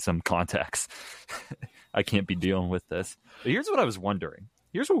translator. Give me some contacts. I can't be dealing with this. But here's what I was wondering.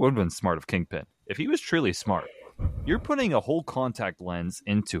 Here's what would have been smart of Kingpin. If he was truly smart, you're putting a whole contact lens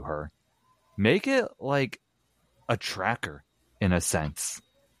into her. Make it like a tracker in a sense.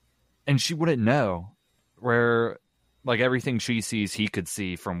 And she wouldn't know where, like, everything she sees, he could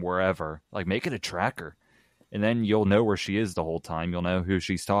see from wherever. Like, make it a tracker. And then you'll know where she is the whole time. You'll know who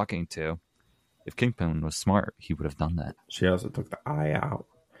she's talking to. If Kingpin was smart, he would have done that. She also took the eye out.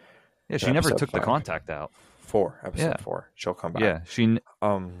 Yeah, she never took the contact out. 4, episode 4. She'll come back. Yeah, she.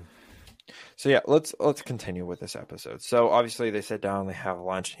 So yeah, let's continue with this episode. So obviously they sit down, they have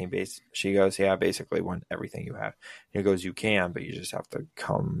lunch, and she goes, "Yeah, I basically want everything you have." And he goes, "You can, but you just have to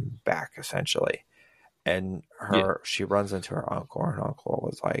come back," essentially. And she runs into her uncle. Her uncle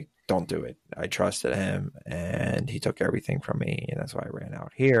was like, "Don't do it. I trusted him, and he took everything from me, and that's why I ran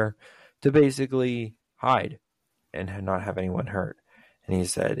out here to basically hide and not have anyone hurt." And he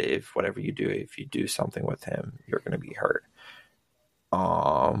said, if you do something with him, you're going to be hurt.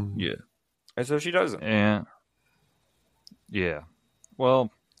 Yeah. And so she doesn't. And yeah.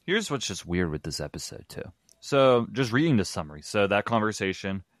 Well, here's what's just weird with this episode too. So just reading the summary. So that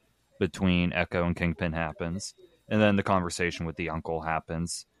conversation between Echo and Kingpin happens, and then the conversation with the uncle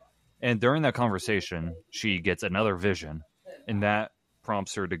happens. And during that conversation, she gets another vision, and that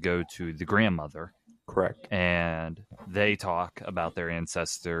prompts her to go to the grandmother. Correct. And they talk about their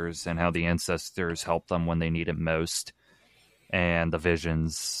ancestors and how the ancestors helped them when they needed most. And the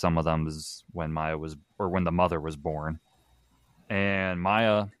visions, some of them is when when the mother was born. And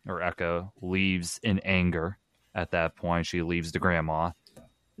Maya, or Echo, leaves in anger at that point. She leaves the grandma.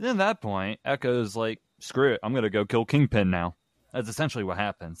 And at that point, Echo's like, screw it, I'm going to go kill Kingpin now. That's essentially what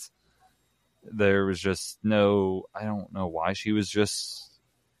happens. There was just I don't know why she was just,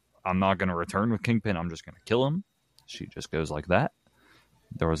 I'm not going to return with Kingpin, I'm just going to kill him. She just goes like that.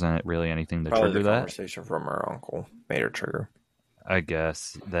 There wasn't really anything to trigger that. Conversation from her uncle made her trigger. I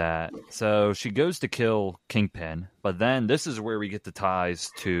guess that. So she goes to kill Kingpin, but then this is where we get the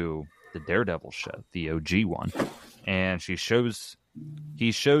ties to the Daredevil show, the OG one. And he shows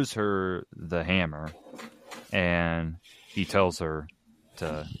her the hammer, and he tells her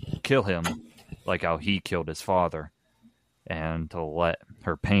to kill him like how he killed his father and to let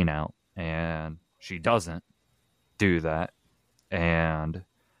her pain out. And she doesn't do that. And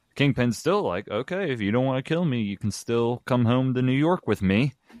Kingpin's still like, okay, if you don't want to kill me, you can still come home to New York with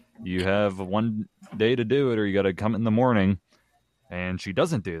me. You have one day to do it, or you got to come in the morning. And she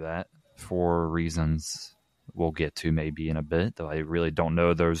doesn't do that for reasons we'll get to maybe in a bit, though I really don't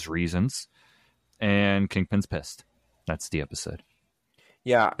know those reasons. And Kingpin's pissed. That's the episode.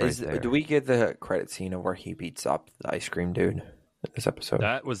 Yeah. Do we get the credit scene of where he beats up the ice cream dude in this episode?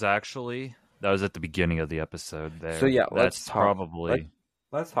 That was at the beginning of the episode there. So yeah, let's talk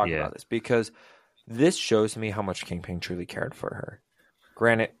about this, because this shows me how much Kingpin truly cared for her.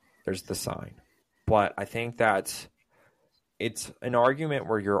 Granted, there's the sign, but I think it's an argument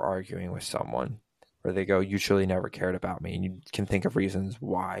where you're arguing with someone where they go, you truly never cared about me, and you can think of reasons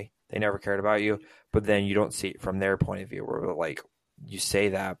why they never cared about you, but then you don't see it from their point of view, where like, you say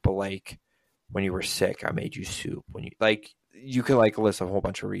that, but like, when you were sick, I made you soup. When you can like list a whole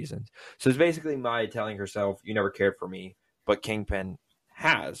bunch of reasons. So it's basically Maya telling herself, you never cared for me, but Kingpin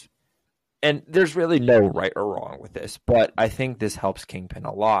has. And there's really no right or wrong with this, but I think this helps Kingpin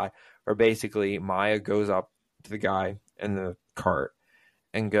a lot, where basically Maya goes up to the guy in the cart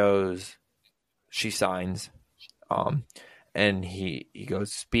and goes, she signs, and he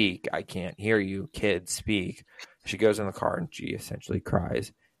goes, speak, I can't hear you, kid, speak. She goes in the car and she essentially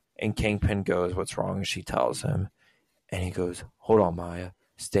cries. And Kingpin goes, what's wrong? And she tells him. And he goes, hold on, Maya.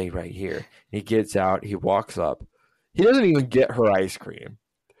 Stay right here. And he gets out. He walks up. He doesn't even get her ice cream.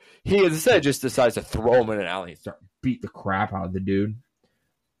 He instead just decides to throw him in an alley and start beat the crap out of the dude.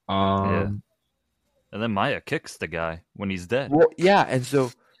 Yeah. And then Maya kicks the guy when he's dead. Well, yeah. And so,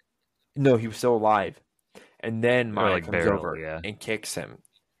 no, he was still alive. And then Maya comes over and kicks him.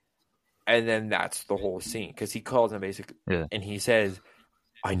 And then that's the whole scene, because he calls him basically, and he says,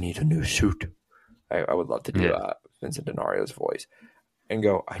 I need a new suit. I would love to do Vincent D'Onofrio's voice and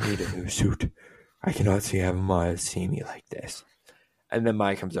go, I need a new suit. I cannot have Maya see me like this. And then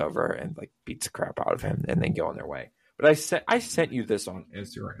Maya comes over and like beats the crap out of him, and then go on their way. But I sent you this on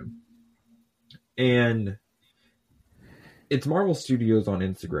Instagram, and it's Marvel Studios on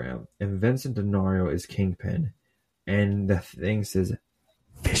Instagram, and Vincent D'Onofrio is Kingpin, and the thing says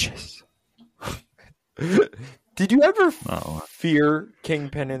vicious. Did you ever fear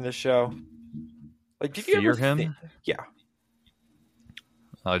Kingpin in the show? Like, did you fear ever him? Yeah,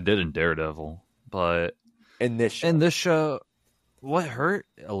 I did in Daredevil, but in this show, what hurt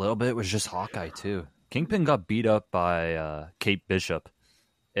a little bit was just Hawkeye too. Kingpin got beat up by Kate Bishop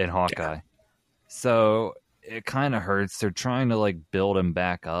in Hawkeye, so it kind of hurts. They're trying to like build him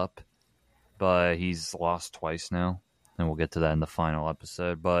back up, but he's lost twice now. And we'll get to that in the final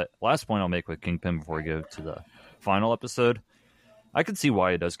episode. But last point I'll make with Kingpin before we go to the final episode, I can see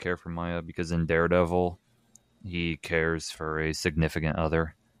why he does care for Maya, because in Daredevil, he cares for a significant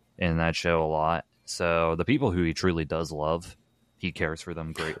other in that show a lot. So the people who he truly does love, he cares for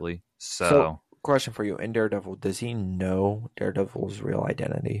them greatly. So question for you. In Daredevil, does he know Daredevil's real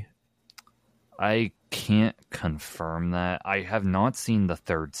identity? I can't confirm that. I have not seen the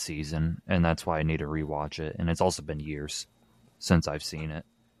third season, and that's why I need to rewatch it. And it's also been years since I've seen it.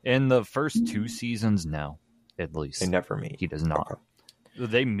 In the first two seasons, no, at least. They never meet. He does not. Okay.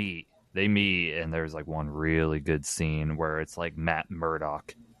 They meet, and there's like one really good scene where it's like Matt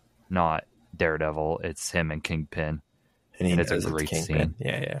Murdock, not Daredevil. It's him and Kingpin. And it's a great scene.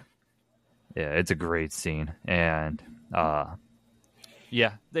 Yeah, it's a great scene. And,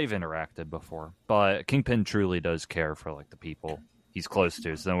 yeah, they've interacted before, but Kingpin truly does care for like the people he's close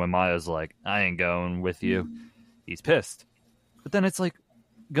to. So when Maya's like, I ain't going with you, he's pissed. But then it's like,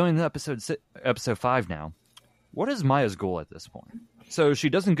 going to episode 5 now. What is Maya's goal at this point? So she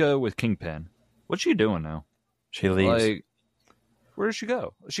doesn't go with Kingpin. What's she doing now? She leaves. Like, where does she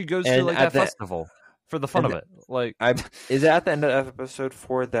go? She goes to like that festival for the fun of it. Like, is it at the end of episode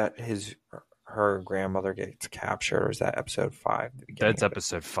 4 that her grandmother gets captured, or is that episode 5? That's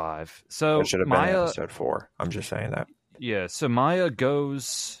episode 5. So it should have been episode 4. I'm just saying that. Yeah. So Maya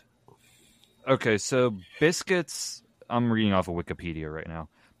goes. Okay. So Biscuits. I'm reading off of Wikipedia right now.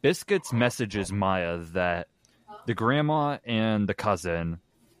 Biscuits messages Maya that the grandma and the cousin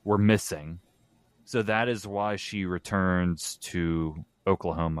were missing. So that is why she returns to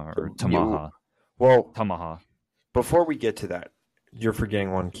Oklahoma or Tamaha. Tamaha. Before we get to that, you're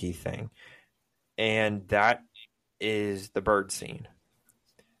forgetting one key thing. And that is the bird scene.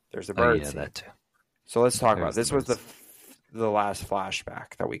 There's a bird scene. That too. So let's talk about this. Was the last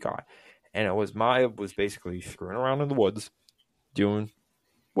flashback that we got. And it was Maya was basically screwing around in the woods, doing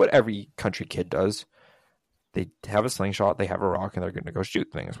what every country kid does. They have a slingshot, they have a rock, and they're going to go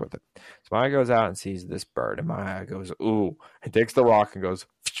shoot things with it. So Maya goes out and sees this bird, and Maya goes, ooh, and takes the rock and goes,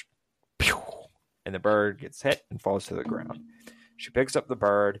 pew, and the bird gets hit and falls to the ground. She picks up the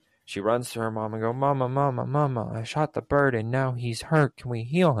bird. She runs to her mom and goes, Mama, Mama, Mama, I shot the bird, and now he's hurt. Can we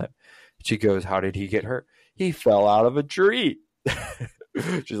heal him? She goes, how did he get hurt? He fell out of a tree.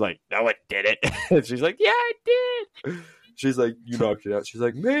 She's like, no, it didn't. She's like, yeah, it did. She's like, you knocked it out. She's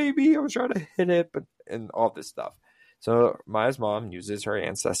like, maybe I was trying to hit it, but and all this stuff. So Maya's mom uses her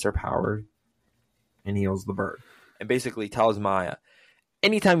ancestor power and heals the bird. And basically tells Maya,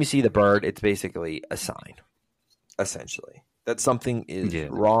 anytime you see the bird, it's basically a sign, essentially, that something is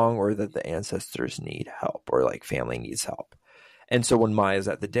wrong or that the ancestors need help or like family needs help. And so when Maya's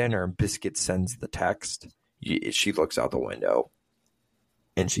at the dinner and Biscuit sends the text, she looks out the window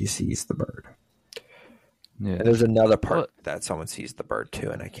and she sees the bird. Yeah. And there's another part that someone sees the bird too,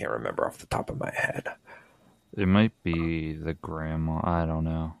 and I can't remember off the top of my head. It might be the grandma. I don't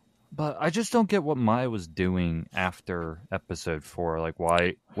know. But I just don't get what Maya was doing after episode 4. Like,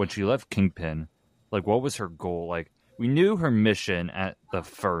 why, when she left Kingpin, like, what was her goal? Like, we knew her mission at the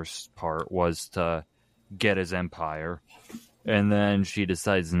first part was to get his empire. And then she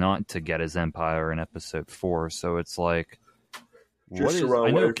decides not to get his empire in episode 4. So it's like, what is,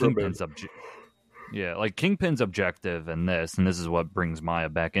 I know Kingpin's Kingpin's objective in this, and this is what brings Maya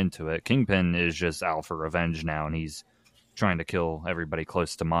back into it. Kingpin is just out for revenge now, and he's trying to kill everybody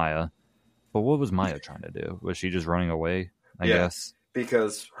close to Maya. But what was Maya trying to do? Was she just running away, I guess?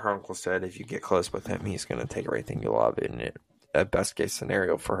 Because her uncle said if you get close with him, he's going to take everything you love. And a best case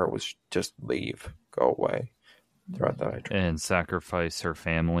scenario for her was just leave, go away. And sacrifice her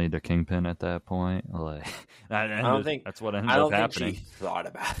family to Kingpin at that point. Like, I don't think that's what ended up happening. She thought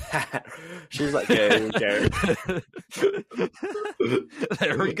about that. She's like, okay.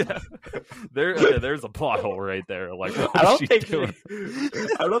 There we go. There's a plot hole right there. Like, I don't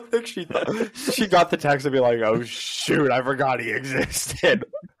think she thought she got the text and be like, oh shoot, I forgot he existed.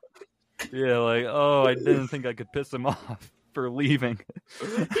 Yeah, like, oh, I didn't think I could piss him off for leaving.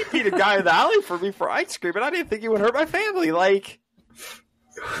 He beat a guy in the alley for me for ice cream, and I didn't think he would hurt my family. Like,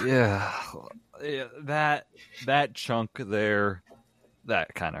 yeah, that chunk there,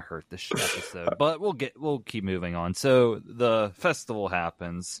 that kind of hurt this episode. But we'll keep moving on. So the festival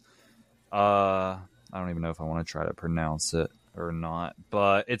happens. I don't even know if I want to try to pronounce it or not,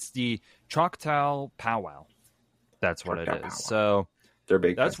 but it's the Choctaw Powwow. That's what it is. So they're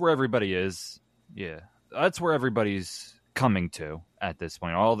big. That's where everybody is. Yeah, that's where everybody's coming to at this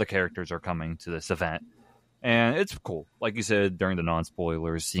point. All the characters are coming to this event, and it's cool. Like you said, during the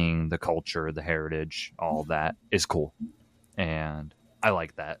non-spoilers, seeing the culture, the heritage, all that is cool, and I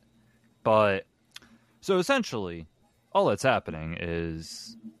like that. But so essentially, all that's happening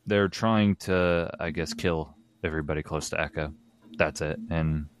is they're trying to, I guess, kill everybody close to Echo. That's it,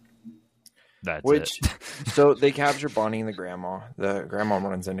 and that's it. So they capture Bonnie and the grandma. The grandma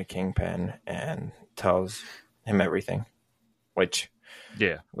runs into Kingpin and tells him everything. Which,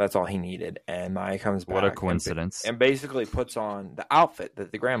 that's all he needed. And Maya comes back. What a coincidence. And basically puts on the outfit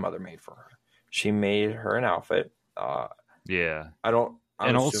that the grandmother made for her. She made her an outfit. I'm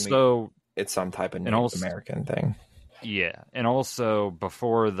also it's some type of Native American thing. Yeah. And also,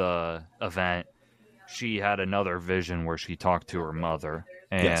 before the event, she had another vision where she talked to her mother.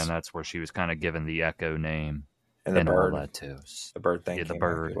 And that's where she was kind of given the Echo name. And the bird. All that too. The bird thing. Yeah, the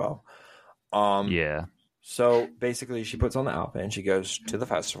bird. Well. Yeah. So basically, she puts on the outfit and she goes to the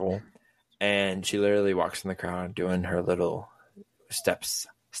festival, and she literally walks in the crowd doing her little step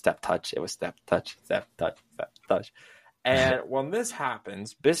touch. It was step touch. And when this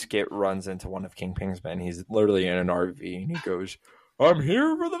happens, Biscuit runs into one of Kingpin's men. He's literally in an RV, and he goes, I'm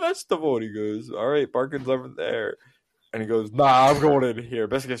here for the festival. And he goes, all right, Barkin's over there. And he goes, nah, I'm going in here.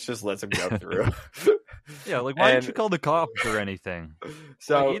 Biscuits just lets him go through. Yeah, like, why didn't you call the cops or anything?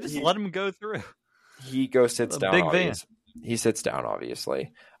 So like, you just let him go through. He goes, sits down. Big van. He sits down,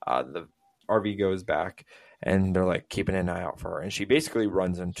 obviously. The RV goes back, and they're like keeping an eye out for her. And she basically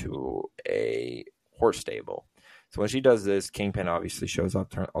runs into a horse stable. So when she does this, Kingpin obviously shows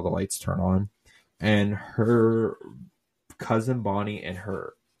up, all the lights turn on, and her cousin Bonnie and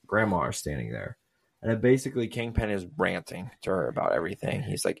her grandma are standing there. And then basically Kingpin is ranting to her about everything.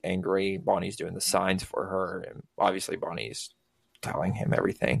 He's like angry. Bonnie's doing the signs for her. And obviously Bonnie's telling him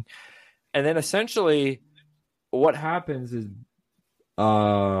everything. And then essentially what happens is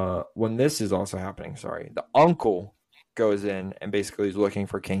when this is also happening, the uncle goes in and basically is looking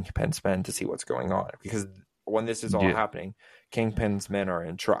for Kingpin's men to see what's going on. Because when this is all happening, Kingpin's men are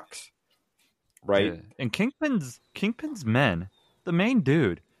in trucks. Right? Yeah. And Kingpin's men, the main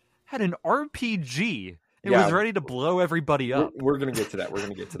dude, had an RPG. It was ready to blow everybody up. We're going to get to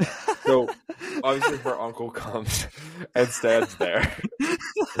that. So, obviously, her uncle comes and stands there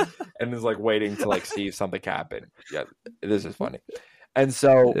and is, like, waiting to, like, see if something happened. Yeah, this is funny. And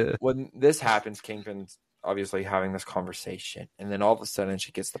so, when this happens, Kingpin's obviously having this conversation. And then all of a sudden,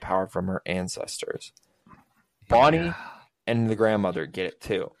 she gets the power from her ancestors. Bonnie and the grandmother get it,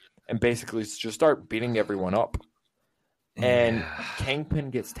 too. And basically just start beating everyone up. And Kingpin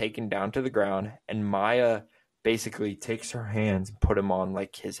gets taken down to the ground, and Maya basically takes her hands and put him on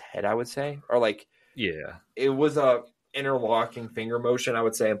like his head, I would say, or like it was a interlocking finger motion, I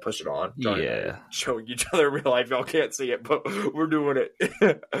would say, and push it on. Showing each other in real life, y'all can't see it, but we're doing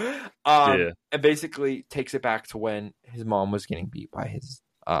it. And basically takes it back to when his mom was getting beat by his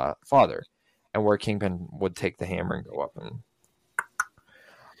father, and where Kingpin would take the hammer and go up and.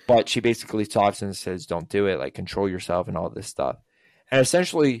 But she basically stops and says, don't do it, like, control yourself and all this stuff. And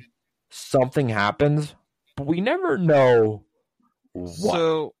essentially, something happens, but we never know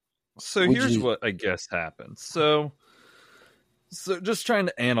what. So here's what I guess happens. So just trying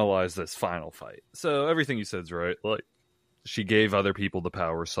to analyze this final fight. So everything you said is right. Like, she gave other people the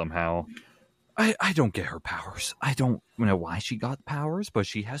power somehow. I don't get her powers. I don't know why she got powers, but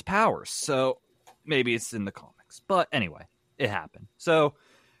she has powers. So maybe it's in the comics. But anyway, it happened. So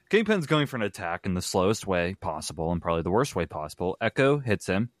Kingpin's going for an attack in the slowest way possible and probably the worst way possible. Echo hits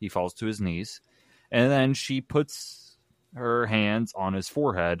him. He falls to his knees. And then she puts her hands on his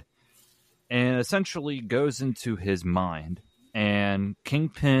forehead and essentially goes into his mind. And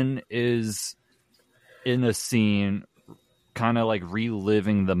Kingpin is in a scene kind of like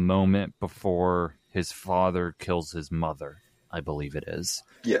reliving the moment before his father kills his mother, I believe it is.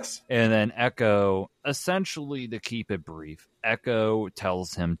 Yes. And then Echo, essentially, to keep it brief, Echo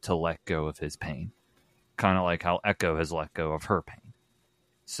tells him to let go of his pain. Kind of like how Echo has let go of her pain.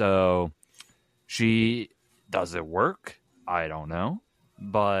 So, does it work? I don't know.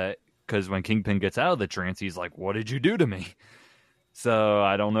 But, because when Kingpin gets out of the trance, he's like, what did you do to me? So,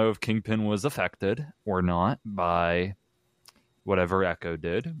 I don't know if Kingpin was affected or not by whatever Echo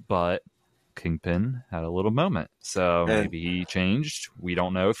did, but Kingpin had a little moment. So maybe he changed. We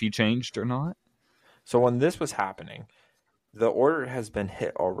don't know if he changed or not. So when this was happening, the order has been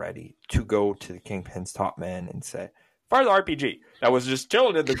hit already to go to the Kingpin's top men and say, fire the RPG. That was just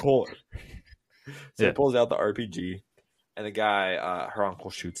chilling in the corner. So he pulls out the RPG, and the guy, her uncle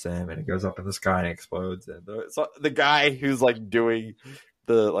shoots him, and it goes up in the sky and explodes. And the guy who's like doing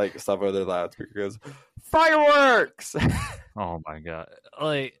the like stuff over the loudspeaker goes, fireworks! Oh my god!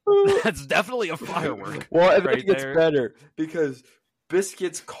 Like, that's definitely a firework. Well, and then it gets better because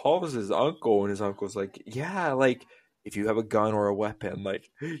Biscuits calls his uncle, and his uncle's like, "Yeah, like if you have a gun or a weapon, like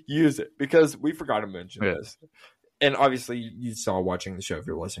use it." Because we forgot to mention this, and obviously you saw watching the show if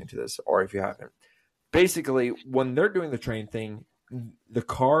you're listening to this, or if you haven't. Basically, when they're doing the train thing, the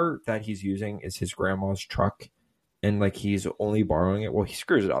car that he's using is his grandma's truck, and like he's only borrowing it. Well, he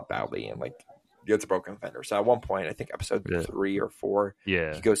screws it up badly, and like. Gets a broken fender. So at one point, I think episode 3 or 4,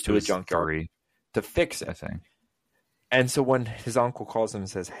 he goes to a junkyard to fix it. I think. And so when his uncle calls him and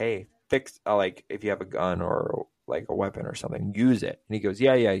says, "Hey, fix like if you have a gun or like a weapon or something, use it," and he goes,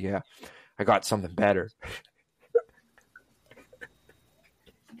 "Yeah, I got something better."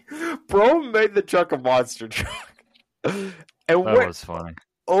 Bro made the truck a monster truck, and that was funny.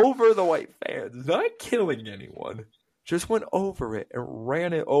 Over the white fans, not killing anyone. Just went over it and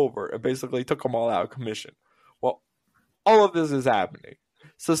ran it over and basically took them all out of commission. Well, all of this is happening.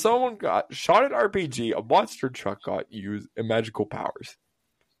 So someone got shot at RPG, a monster truck got used, and magical powers.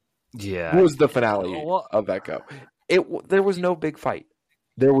 Yeah. It was the finale of Echo. There was no big fight.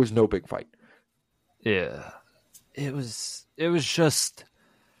 Yeah. It was it was just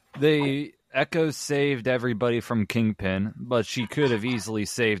Echo saved everybody from Kingpin, but she could have easily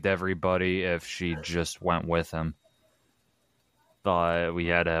saved everybody if she just went with him. But we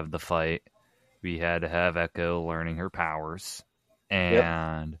had to have the fight. We had to have Echo learning her powers,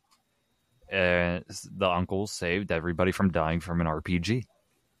 and the uncle saved everybody from dying from an RPG.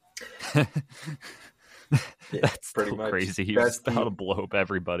 That's pretty much crazy. He was about to blow up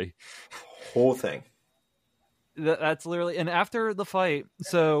everybody. Whole thing. That's literally, and after the fight,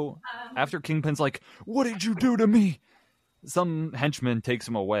 so after Kingpin's like, "What did you do to me?" Some henchman takes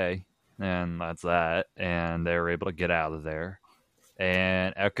him away, and that's that. And they're able to get out of there.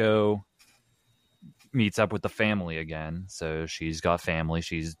 And Echo meets up with the family again. So she's got family.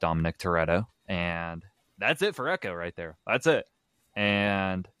 She's Dominic Toretto, and that's it for Echo right there. That's it.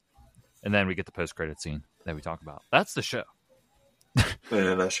 And then we get the post-credit scene that we talk about. That's the show.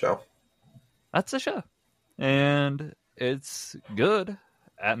 Yeah, that show. That's the show. And it's good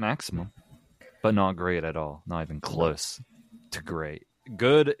at maximum, but not great at all. Not even close to great.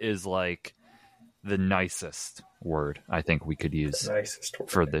 Good is like the nicest word I think we could use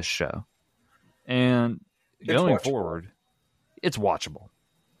for this show. And going forward, it's watchable.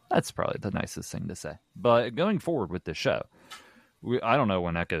 That's probably the nicest thing to say. But going forward with this show, I don't know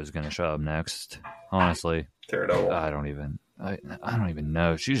when Echo's going to show up next. Honestly, I don't even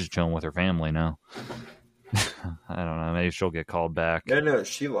know. She's just chilling with her family now. I don't know. Maybe she'll get called back. No,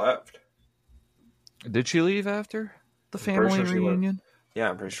 she left. Did she leave after the family reunion? Yeah,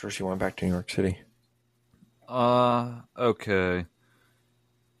 I'm pretty sure she went back to New York City. Okay.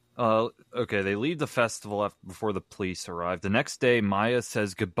 Okay, they leave the festival before the police arrive. The next day, Maya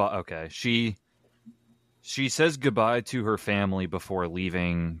says goodbye. Okay, she says goodbye to her family before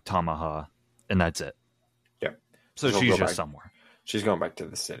leaving Tamaha, and that's it. Yeah. So she's just somewhere. She's going back to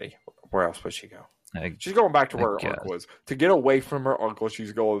the city. Where else would she go? She's going back to where her uncle was. To get away from her uncle,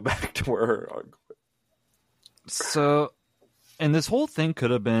 she's going back to where her uncle was. So, and this whole thing could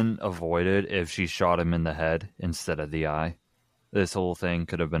have been avoided if she shot him in the head instead of the eye. This whole thing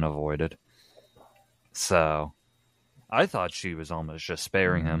could have been avoided. So, I thought she was almost just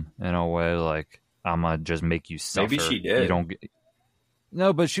sparing him in a way, like, I'm going to just make you suffer. Maybe she did.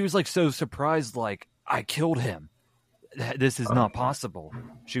 No, but she was like so surprised, like, I killed him. This is not possible.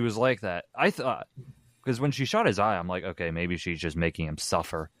 She was like that. I thought, because when she shot his eye, I'm like, okay, maybe she's just making him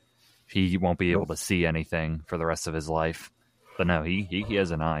suffer. He won't be able to see anything for the rest of his life. But no, he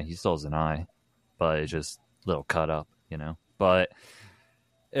has an eye. He still has an eye. But it's just a little cut up, you know? But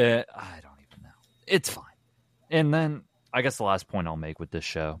I don't even know. It's fine. And then I guess the last point I'll make with this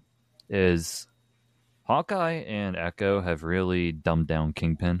show is Hawkeye and Echo have really dumbed down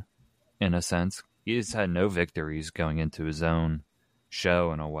Kingpin in a sense. He's had no victories going into his own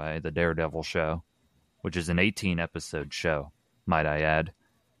show in a way, the Daredevil show, which is an 18-episode show, might I add.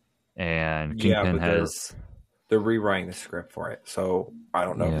 And Kingpin they're rewriting the script for it, so I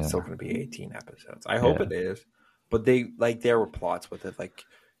don't know if it's still going to be 18 episodes. I hope it is, but there were plots with it, like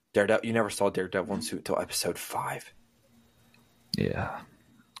Daredevil. You never saw Daredevil in suit until episode 5. Yeah,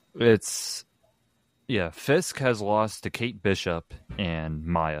 Fisk has lost to Kate Bishop and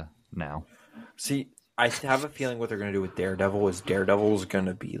Maya now. See, I have a feeling what they're going to do with Daredevil is Daredevil's going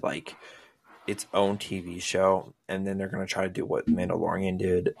to be like its own TV show, and then they're going to try to do what Mandalorian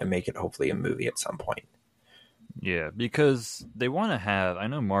did and make it hopefully a movie at some point. Yeah, because they want to have, I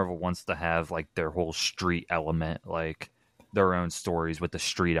know Marvel wants to have like their whole street element, like their own stories with the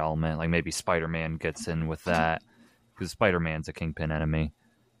street element, like maybe Spider-Man gets in with that, because Spider-Man's a Kingpin enemy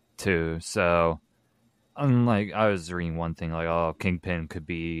too, so unlike, I was reading one thing like, oh, Kingpin could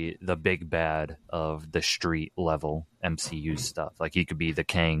be the big bad of the street level MCU stuff. Like he could be the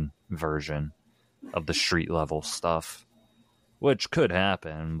Kang version of the street level stuff, which could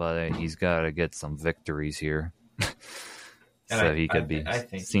happen, but he's got to get some victories here. So he could be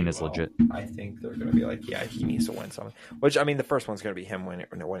seen as legit. I think they're going to be like, yeah, he needs to win something. Which, I mean, the first one's going to be him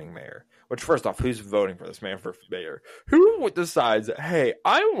winning mayor. Which, first off, who's voting for this man for mayor? Who decides that, hey,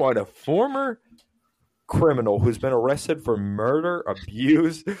 I want a former criminal who's been arrested for murder,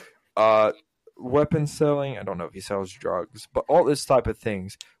 abuse, weapon selling. I don't know if he sells drugs, but all this type of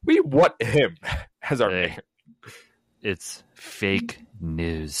things. We want him as our mayor. It's fake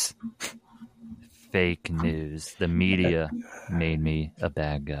news. Fake news. The media made me a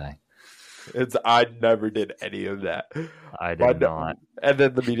bad guy. I never did any of that. I did not. And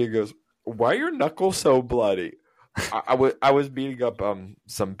then the media goes, "Why are your knuckles so bloody?" I was beating up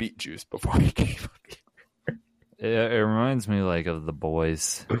some beet juice before he came up here. It reminds me like of The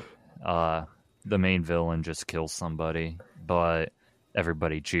Boys. The main villain just kills somebody, but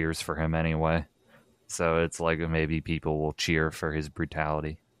everybody cheers for him anyway. So it's like maybe people will cheer for his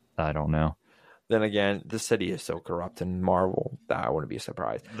brutality. I don't know. Then again, the city is so corrupt in Marvel that I wouldn't be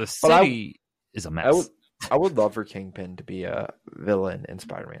surprised. The But city is a I would mess. I would love for Kingpin to be a villain in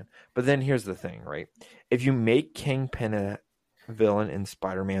Spider-Man. But then here's the thing, right? If you make Kingpin a villain in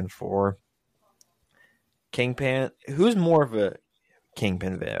Spider-Man 4, Kingpin, who's more of a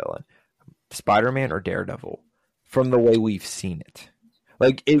Kingpin villain, Spider-Man or Daredevil? From the way we've seen it,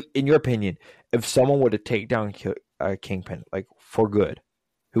 like in your opinion, if someone were to take down Kingpin, like for good,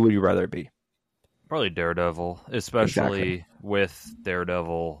 who would you rather be? Probably Daredevil, Exactly. especially with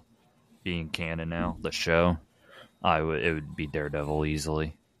Daredevil being canon now, the show. It would be Daredevil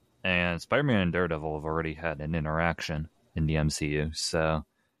easily. And Spider-Man and Daredevil have already had an interaction in the MCU, so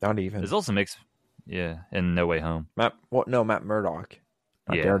Not even this also makes in No Way Home. Matt. What? No, Matt Murdock,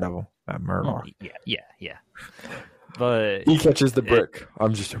 not Yeah. Daredevil. Matt Well, Murdock. yeah. But He catches the brick.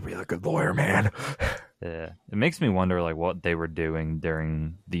 I'm just a really good lawyer, man. it makes me wonder like what they were doing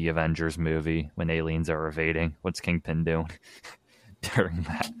during the Avengers movie when aliens are evading. What's Kingpin doing during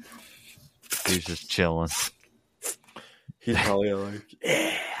that? He's just chilling. He's probably like,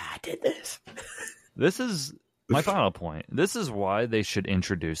 yeah, I did this. This is my final point. This is why they should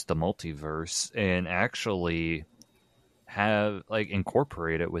introduce the multiverse and actually have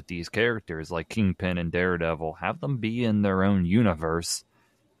incorporate it with these characters like Kingpin and Daredevil. Have them be in their own universe,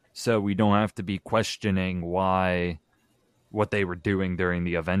 so we don't have to be questioning what they were doing during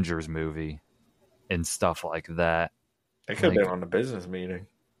the Avengers movie and stuff like that. I could have been on a business meeting.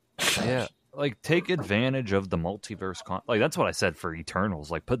 Yeah, take advantage of the multiverse. That's what I said for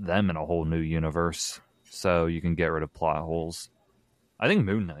Eternals. Put them in a whole new universe so you can get rid of plot holes. I think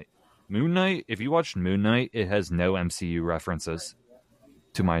Moon Knight, if you watched Moon Knight, it has no MCU references,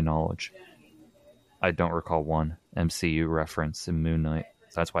 to my knowledge. I don't recall one MCU reference in Moon Knight.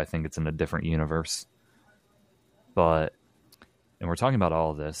 That's why I think it's in a different universe. And we're talking about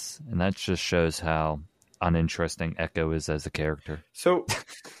all of this, and that just shows how uninteresting Echo is as a character. So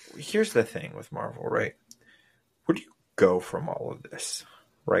here's the thing with Marvel, right? Where do you go from all of this,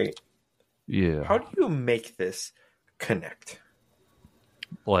 right? Yeah. How do you make this connect?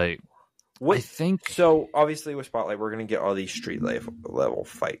 I think so. Obviously, with Spotlight, we're going to get all these street level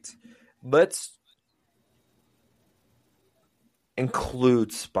fights. Let's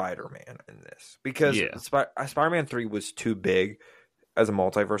include Spider-Man in this because Spider-Man 3 was too big as a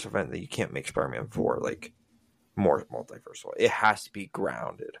multiverse event that you can't make Spider-Man 4 more multiversal. It has to be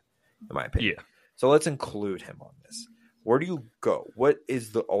grounded, in my opinion. Yeah. So let's include him on this. Where do you go? What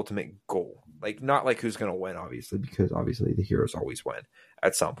is the ultimate goal? Not who's going to win, obviously, because obviously the heroes always win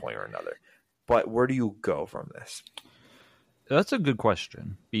at some point or another. But where do you go from this? That's a good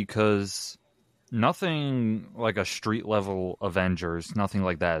question because nothing like a street level Avengers, nothing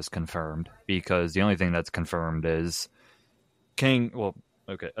like that is confirmed because the only thing that's confirmed is King. Well,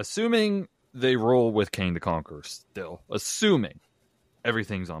 okay, assuming they roll with King the Conqueror still, assuming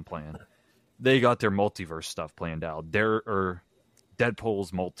everything's on plan, they got their multiverse stuff planned out.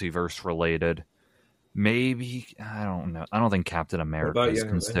 Deadpool's multiverse related. Maybe, I don't know. I don't think Captain America is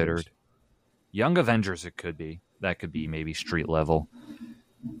considered. Avengers? Young Avengers, it could be. That could be maybe street level.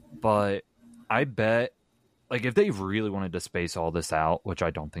 But I bet, if they really wanted to space all this out, which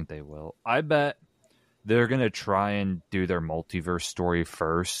I don't think they will, I bet they're going to try and do their multiverse story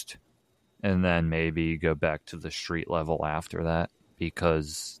first and then maybe go back to the street level after that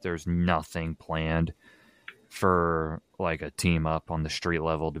because there's nothing planned for a team up on the street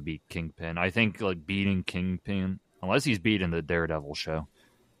level to beat Kingpin. I think beating Kingpin, unless he's beating the Daredevil show,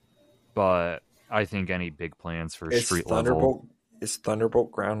 but I think any big plans for street level. Is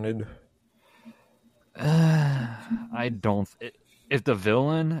Thunderbolt grounded? I don't. If the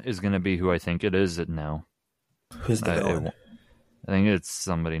villain is going to be who I think it is, no. Who's the villain? I think it's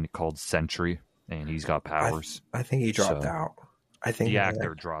somebody called Sentry, and he's got powers. I think he dropped out. I think the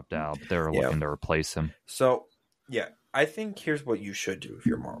actor dropped out. But they're looking to replace him. So, I think here's what you should do if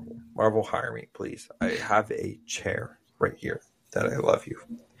you're Marvel. Marvel, hire me, please. I have a chair right here that I love you.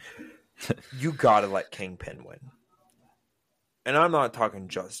 You gotta let Kingpin win. And I'm not talking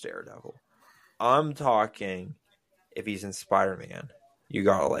just Daredevil. I'm talking if he's in Spider-Man, you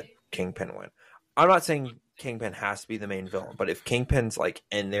gotta let Kingpin win. I'm not saying Kingpin has to be the main villain, but if Kingpin's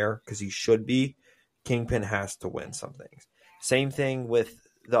in there, because he should be, Kingpin has to win some things. Same thing with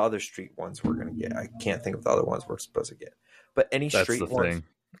the other street ones we're gonna get. I can't think of the other ones we're supposed to get. But any street ones. Thing.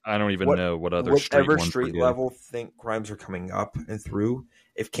 I don't even know what other street ones. Whatever street level crimes are coming up and through,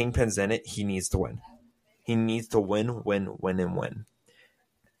 if Kingpin's in it, he needs to win. He needs to win.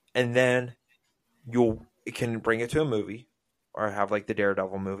 And then you can bring it to a movie. or have like the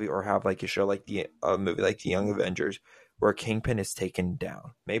Daredevil movie, or have like a show like the movie like the Young Avengers, where Kingpin is taken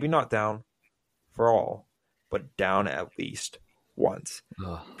down. Maybe not down for all, but down at least once.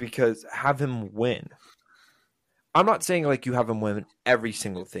 Ugh. Because have him win. I'm not saying like you have him win every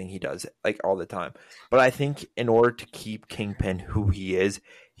single thing he does like all the time, but I think in order to keep Kingpin who he is,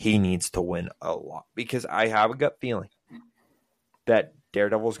 he needs to win a lot. Because I have a gut feeling that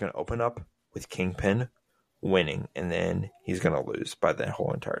Daredevil is going to open up with Kingpin winning, and then he's going to lose by the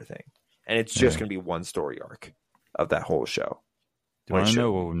whole entire thing, and it's just going to be one story arc of that whole show. Do you want to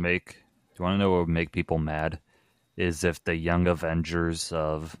know what would make? Do you want to know what would make people mad? Is if the Young Avengers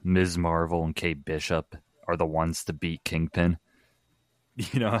of Ms. Marvel and Kate Bishop are the ones to beat Kingpin.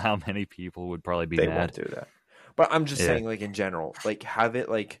 You know how many people would probably be mad? They won't do that. But I'm just saying, like, in general, like, have it,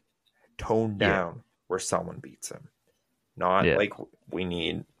 like, toned down where someone beats him. Not, like, we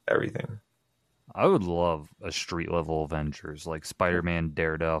need everything. I would love a street-level Avengers, like Spider-Man,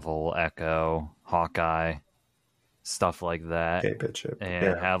 Daredevil, Echo, Hawkeye, stuff like that. Kate Bishop.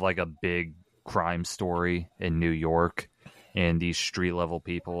 And have, like, a big crime story in New York. And these street level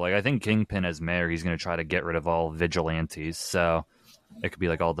people, like I think Kingpin as mayor, he's going to try to get rid of all vigilantes. So it could be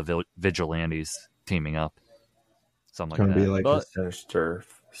like all the vigilantes teaming up, something like that. It's going to be like the Sinister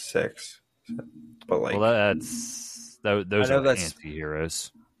Six, but like, well, those are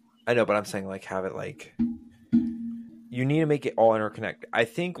anti-heroes. I know, but I'm saying like have it like you need to make it all interconnected. I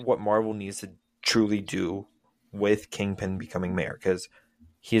think what Marvel needs to truly do with Kingpin becoming mayor, because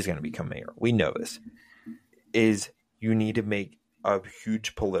he's going to become mayor, we know this, is you need to make a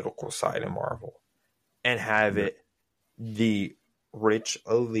huge political side in Marvel and have it the rich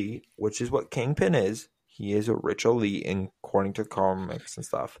elite, which is what Kingpin is. He is a rich elite according to comics and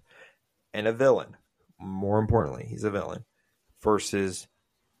stuff, and a villain. More importantly, he's a villain versus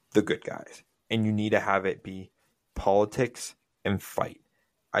the good guys. And you need to have it be politics and fight.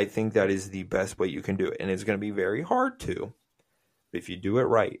 I think that is the best way you can do it. And it's going to be very hard to. But if you do it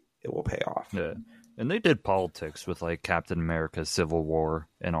right, it will pay off. Yeah. And they did politics with like Captain America Civil War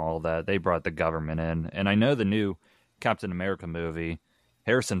and all that. They brought the government in. And I know the new Captain America movie,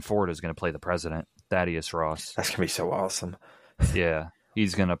 Harrison Ford is going to play the president, Thaddeus Ross. That's going to be so awesome. Yeah.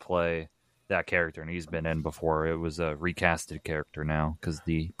 He's going to play that character, and he's been in before. It was a recasted character now because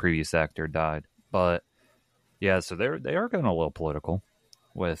the previous actor died. But yeah, so they are going a little political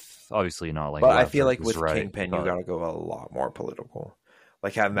with obviously not like. But I feel like with Kingpin, you got to go a lot more political.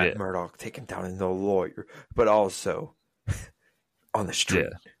 Like have Matt Murdock take him down as no lawyer, but also on the street.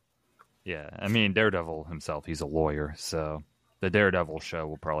 Yeah. I mean, Daredevil himself, he's a lawyer, so the Daredevil show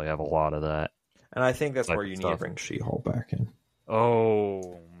will probably have a lot of that. And I think that's where you need to bring She-Hulk back in.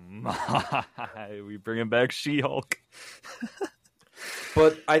 Oh my! We bringing back She-Hulk.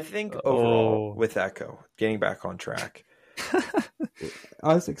 But I think overall, with Echo, getting back on track,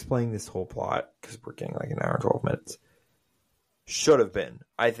 I was explaining this whole plot because we're getting like an hour and 12 minutes. Should have been.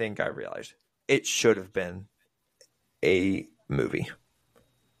 I think I realized it should have been a movie.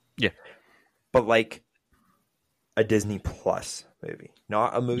 Yeah. But like a Disney Plus movie.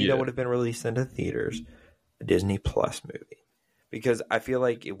 Not a movie that would have been released into theaters. A Disney Plus movie. Because I feel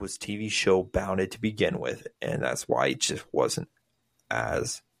like it was TV show bounded to begin with. And that's why it just wasn't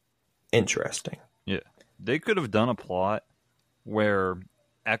as interesting. Yeah. They could have done a plot where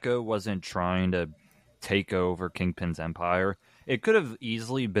Echo wasn't trying to take over Kingpin's empire. It could have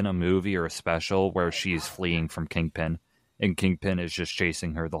easily been a movie or a special where she's fleeing from Kingpin and Kingpin is just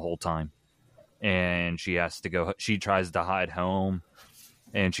chasing her the whole time. And she tries to hide home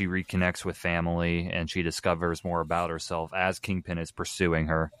and she reconnects with family and she discovers more about herself as Kingpin is pursuing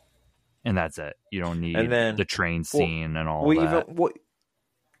her. And that's it. You don't need the train scene and all that.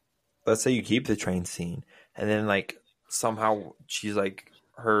 Let's say you keep the train scene and then like somehow she's like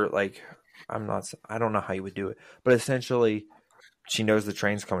her like I don't know how you would do it, but essentially she knows the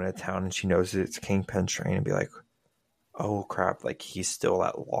train's coming to town and she knows it's Kingpin's train and be like, oh crap, like he's still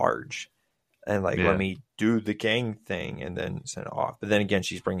at large and like let me do the gang thing and then send it off. But then again,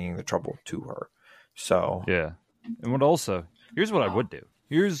 she's bringing the trouble to her. So yeah. And here's what I would do.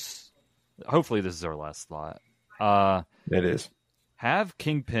 Hopefully this is our last slot. It is. Have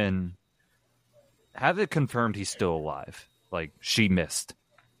Kingpin have it confirmed he's still alive. Like she missed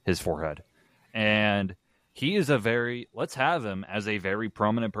his forehead. And he is let's have him as a very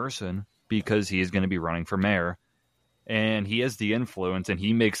prominent person because he is going to be running for mayor. And he has the influence and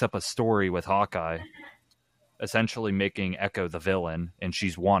he makes up a story with Hawkeye, essentially making Echo the villain and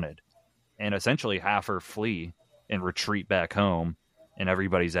she's wanted. And essentially have her flee and retreat back home and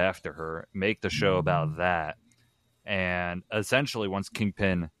everybody's after her. Make the show about that. And essentially once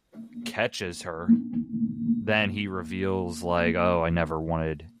Kingpin catches her, then he reveals, like, oh, I never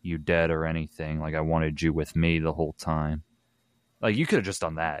wanted you dead or anything. Like, I wanted you with me the whole time. Like, you could have just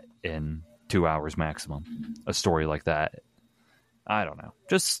done that in 2 hours maximum. A story like that. I don't know.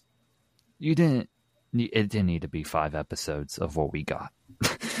 Just, it didn't need to be 5 episodes of what we got.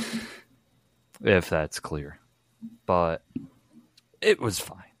 If that's clear. But it was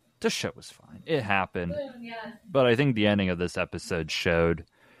fine. The show was fine. It happened. But I think the ending of this episode showed,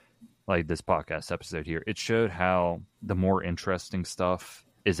 like this podcast episode here, it showed how the more interesting stuff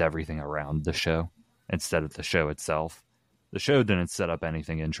is everything around the show instead of the show itself. The show didn't set up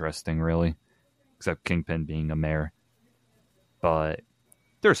anything interesting, really, except Kingpin being a mayor. But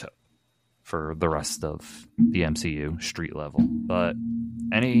there's hope for the rest of the MCU street level. But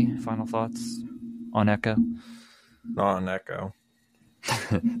any final thoughts on Echo? Not on Echo.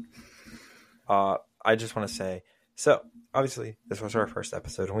 I just want to say, so obviously this was our first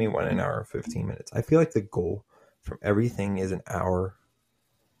episode and we went an hour and 15 minutes. I feel like the goal from everything is an hour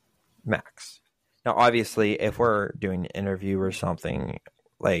max. Now, obviously, if we're doing an interview or something,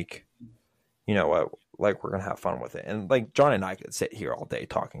 like, you know what, like, we're going to have fun with it. And, like, John and I could sit here all day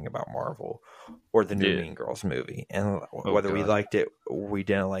talking about Marvel or the new Mean Girls movie. And whether we liked it, we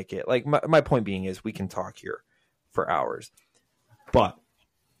didn't like it. Like, my point being is we can talk here for hours. But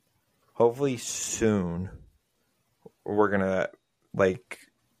hopefully soon we're going to, like,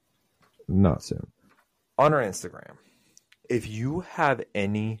 not soon, on our Instagram, if you have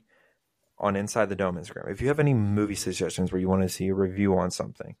any, on Inside the Dome Instagram, if you have any movie suggestions where you want to see a review on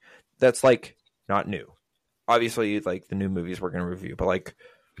something that's, like, not new. Obviously, like, the new movies we're going to review, but, like,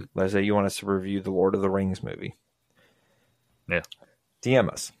 let's say you want us to review the Lord of the Rings movie. Yeah. DM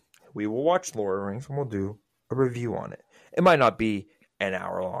us. We will watch Lord of the Rings and we'll do a review on it. It might not be an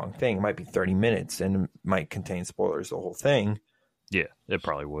hour-long thing. It might be 30 minutes and it might contain spoilers, the whole thing. Yeah, it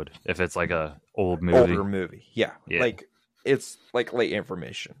probably would. If it's, like, a old movie. Older movie. Yeah. Like, it's like late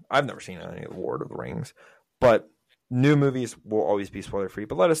information. I've never seen any of the Lord of the Rings, but new movies will always be spoiler free.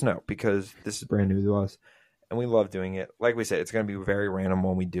 But let us know because this is brand new to us, and we love doing it. Like we said, it's going to be very random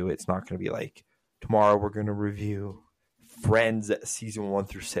when we do it. It's not going to be like tomorrow we're going to review Friends season 1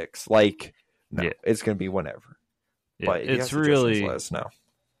 through 6. Like, no, it's going to be whenever. Yeah, but it's really, let us know.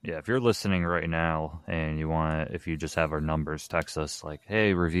 Yeah, if you're listening right now and you want to, if you just have our numbers, text us like,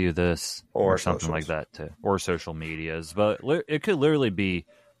 hey, review this or something like that too, or social medias. But it could literally be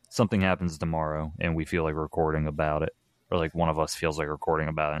something happens tomorrow and we feel like recording about it, or like one of us feels like recording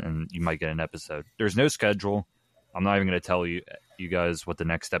about it, and you might get an episode. There's no schedule. I'm not even going to tell you guys what the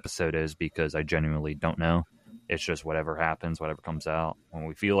next episode is because I genuinely don't know. It's just whatever happens, whatever comes out. When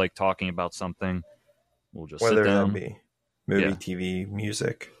we feel like talking about something, we'll just sit down. Whether that be movie, TV,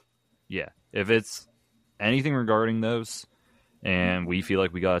 music. Yeah. If it's anything regarding those and we feel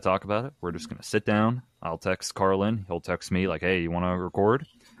like we got to talk about it, we're just going to sit down. I'll text Carlin. He'll text me like, hey, you want to record?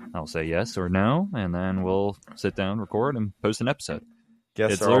 I'll say yes or no. And then we'll sit down, record, and post an episode.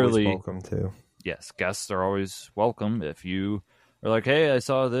 Guests are always welcome too. Yes. Guests are always welcome. If you are like, hey, I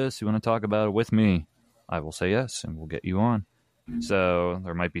saw this, you want to talk about it with me? I will say yes, and we'll get you on. So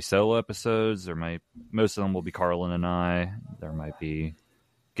there might be solo episodes. Most of them will be Carlin and I. There might be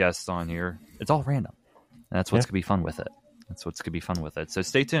guests on here. It's all random. And that's what's going to be fun with it. That's what's going to be fun with it. So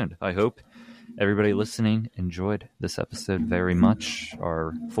stay tuned. I hope everybody listening enjoyed this episode very much.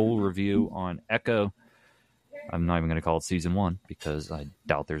 Our full review on Echo. I'm not even going to call it season 1 because I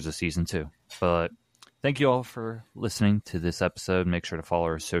doubt there's a season 2. But thank you all for listening to this episode. Make sure to follow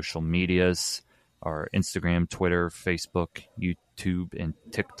our social medias. Our Instagram, Twitter, Facebook, YouTube, and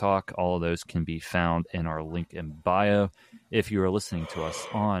TikTok. All of those can be found in our link in bio. If you are listening to us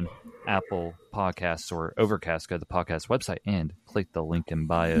on Apple Podcasts or Overcast, go to the podcast website and click the link in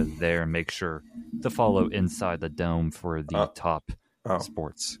bio there. And make sure to follow Inside the Dome for the top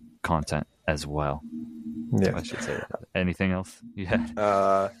sports content as well. Yeah, I should say that. Anything else? Yeah.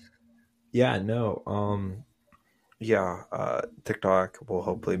 TikTok will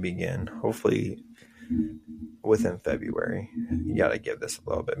hopefully begin. Hopefully within February. You got to give this a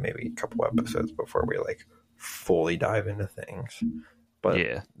little bit, maybe a couple episodes before we like fully dive into things. But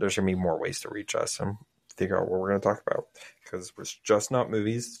there's going to be more ways to reach us and figure out what we're going to talk about because it's just not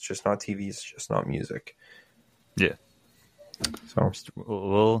movies, it's just not TV, it's just not music. Yeah. So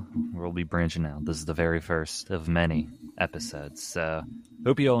we'll be branching out. This is the very first of many episodes. So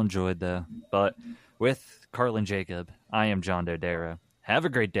hope you all enjoyed though. But with Carlin Jacob, I am John Dodaro. Have a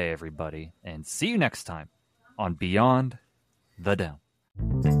great day, everybody, and see you next time on Beyond the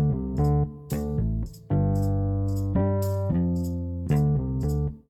Dome.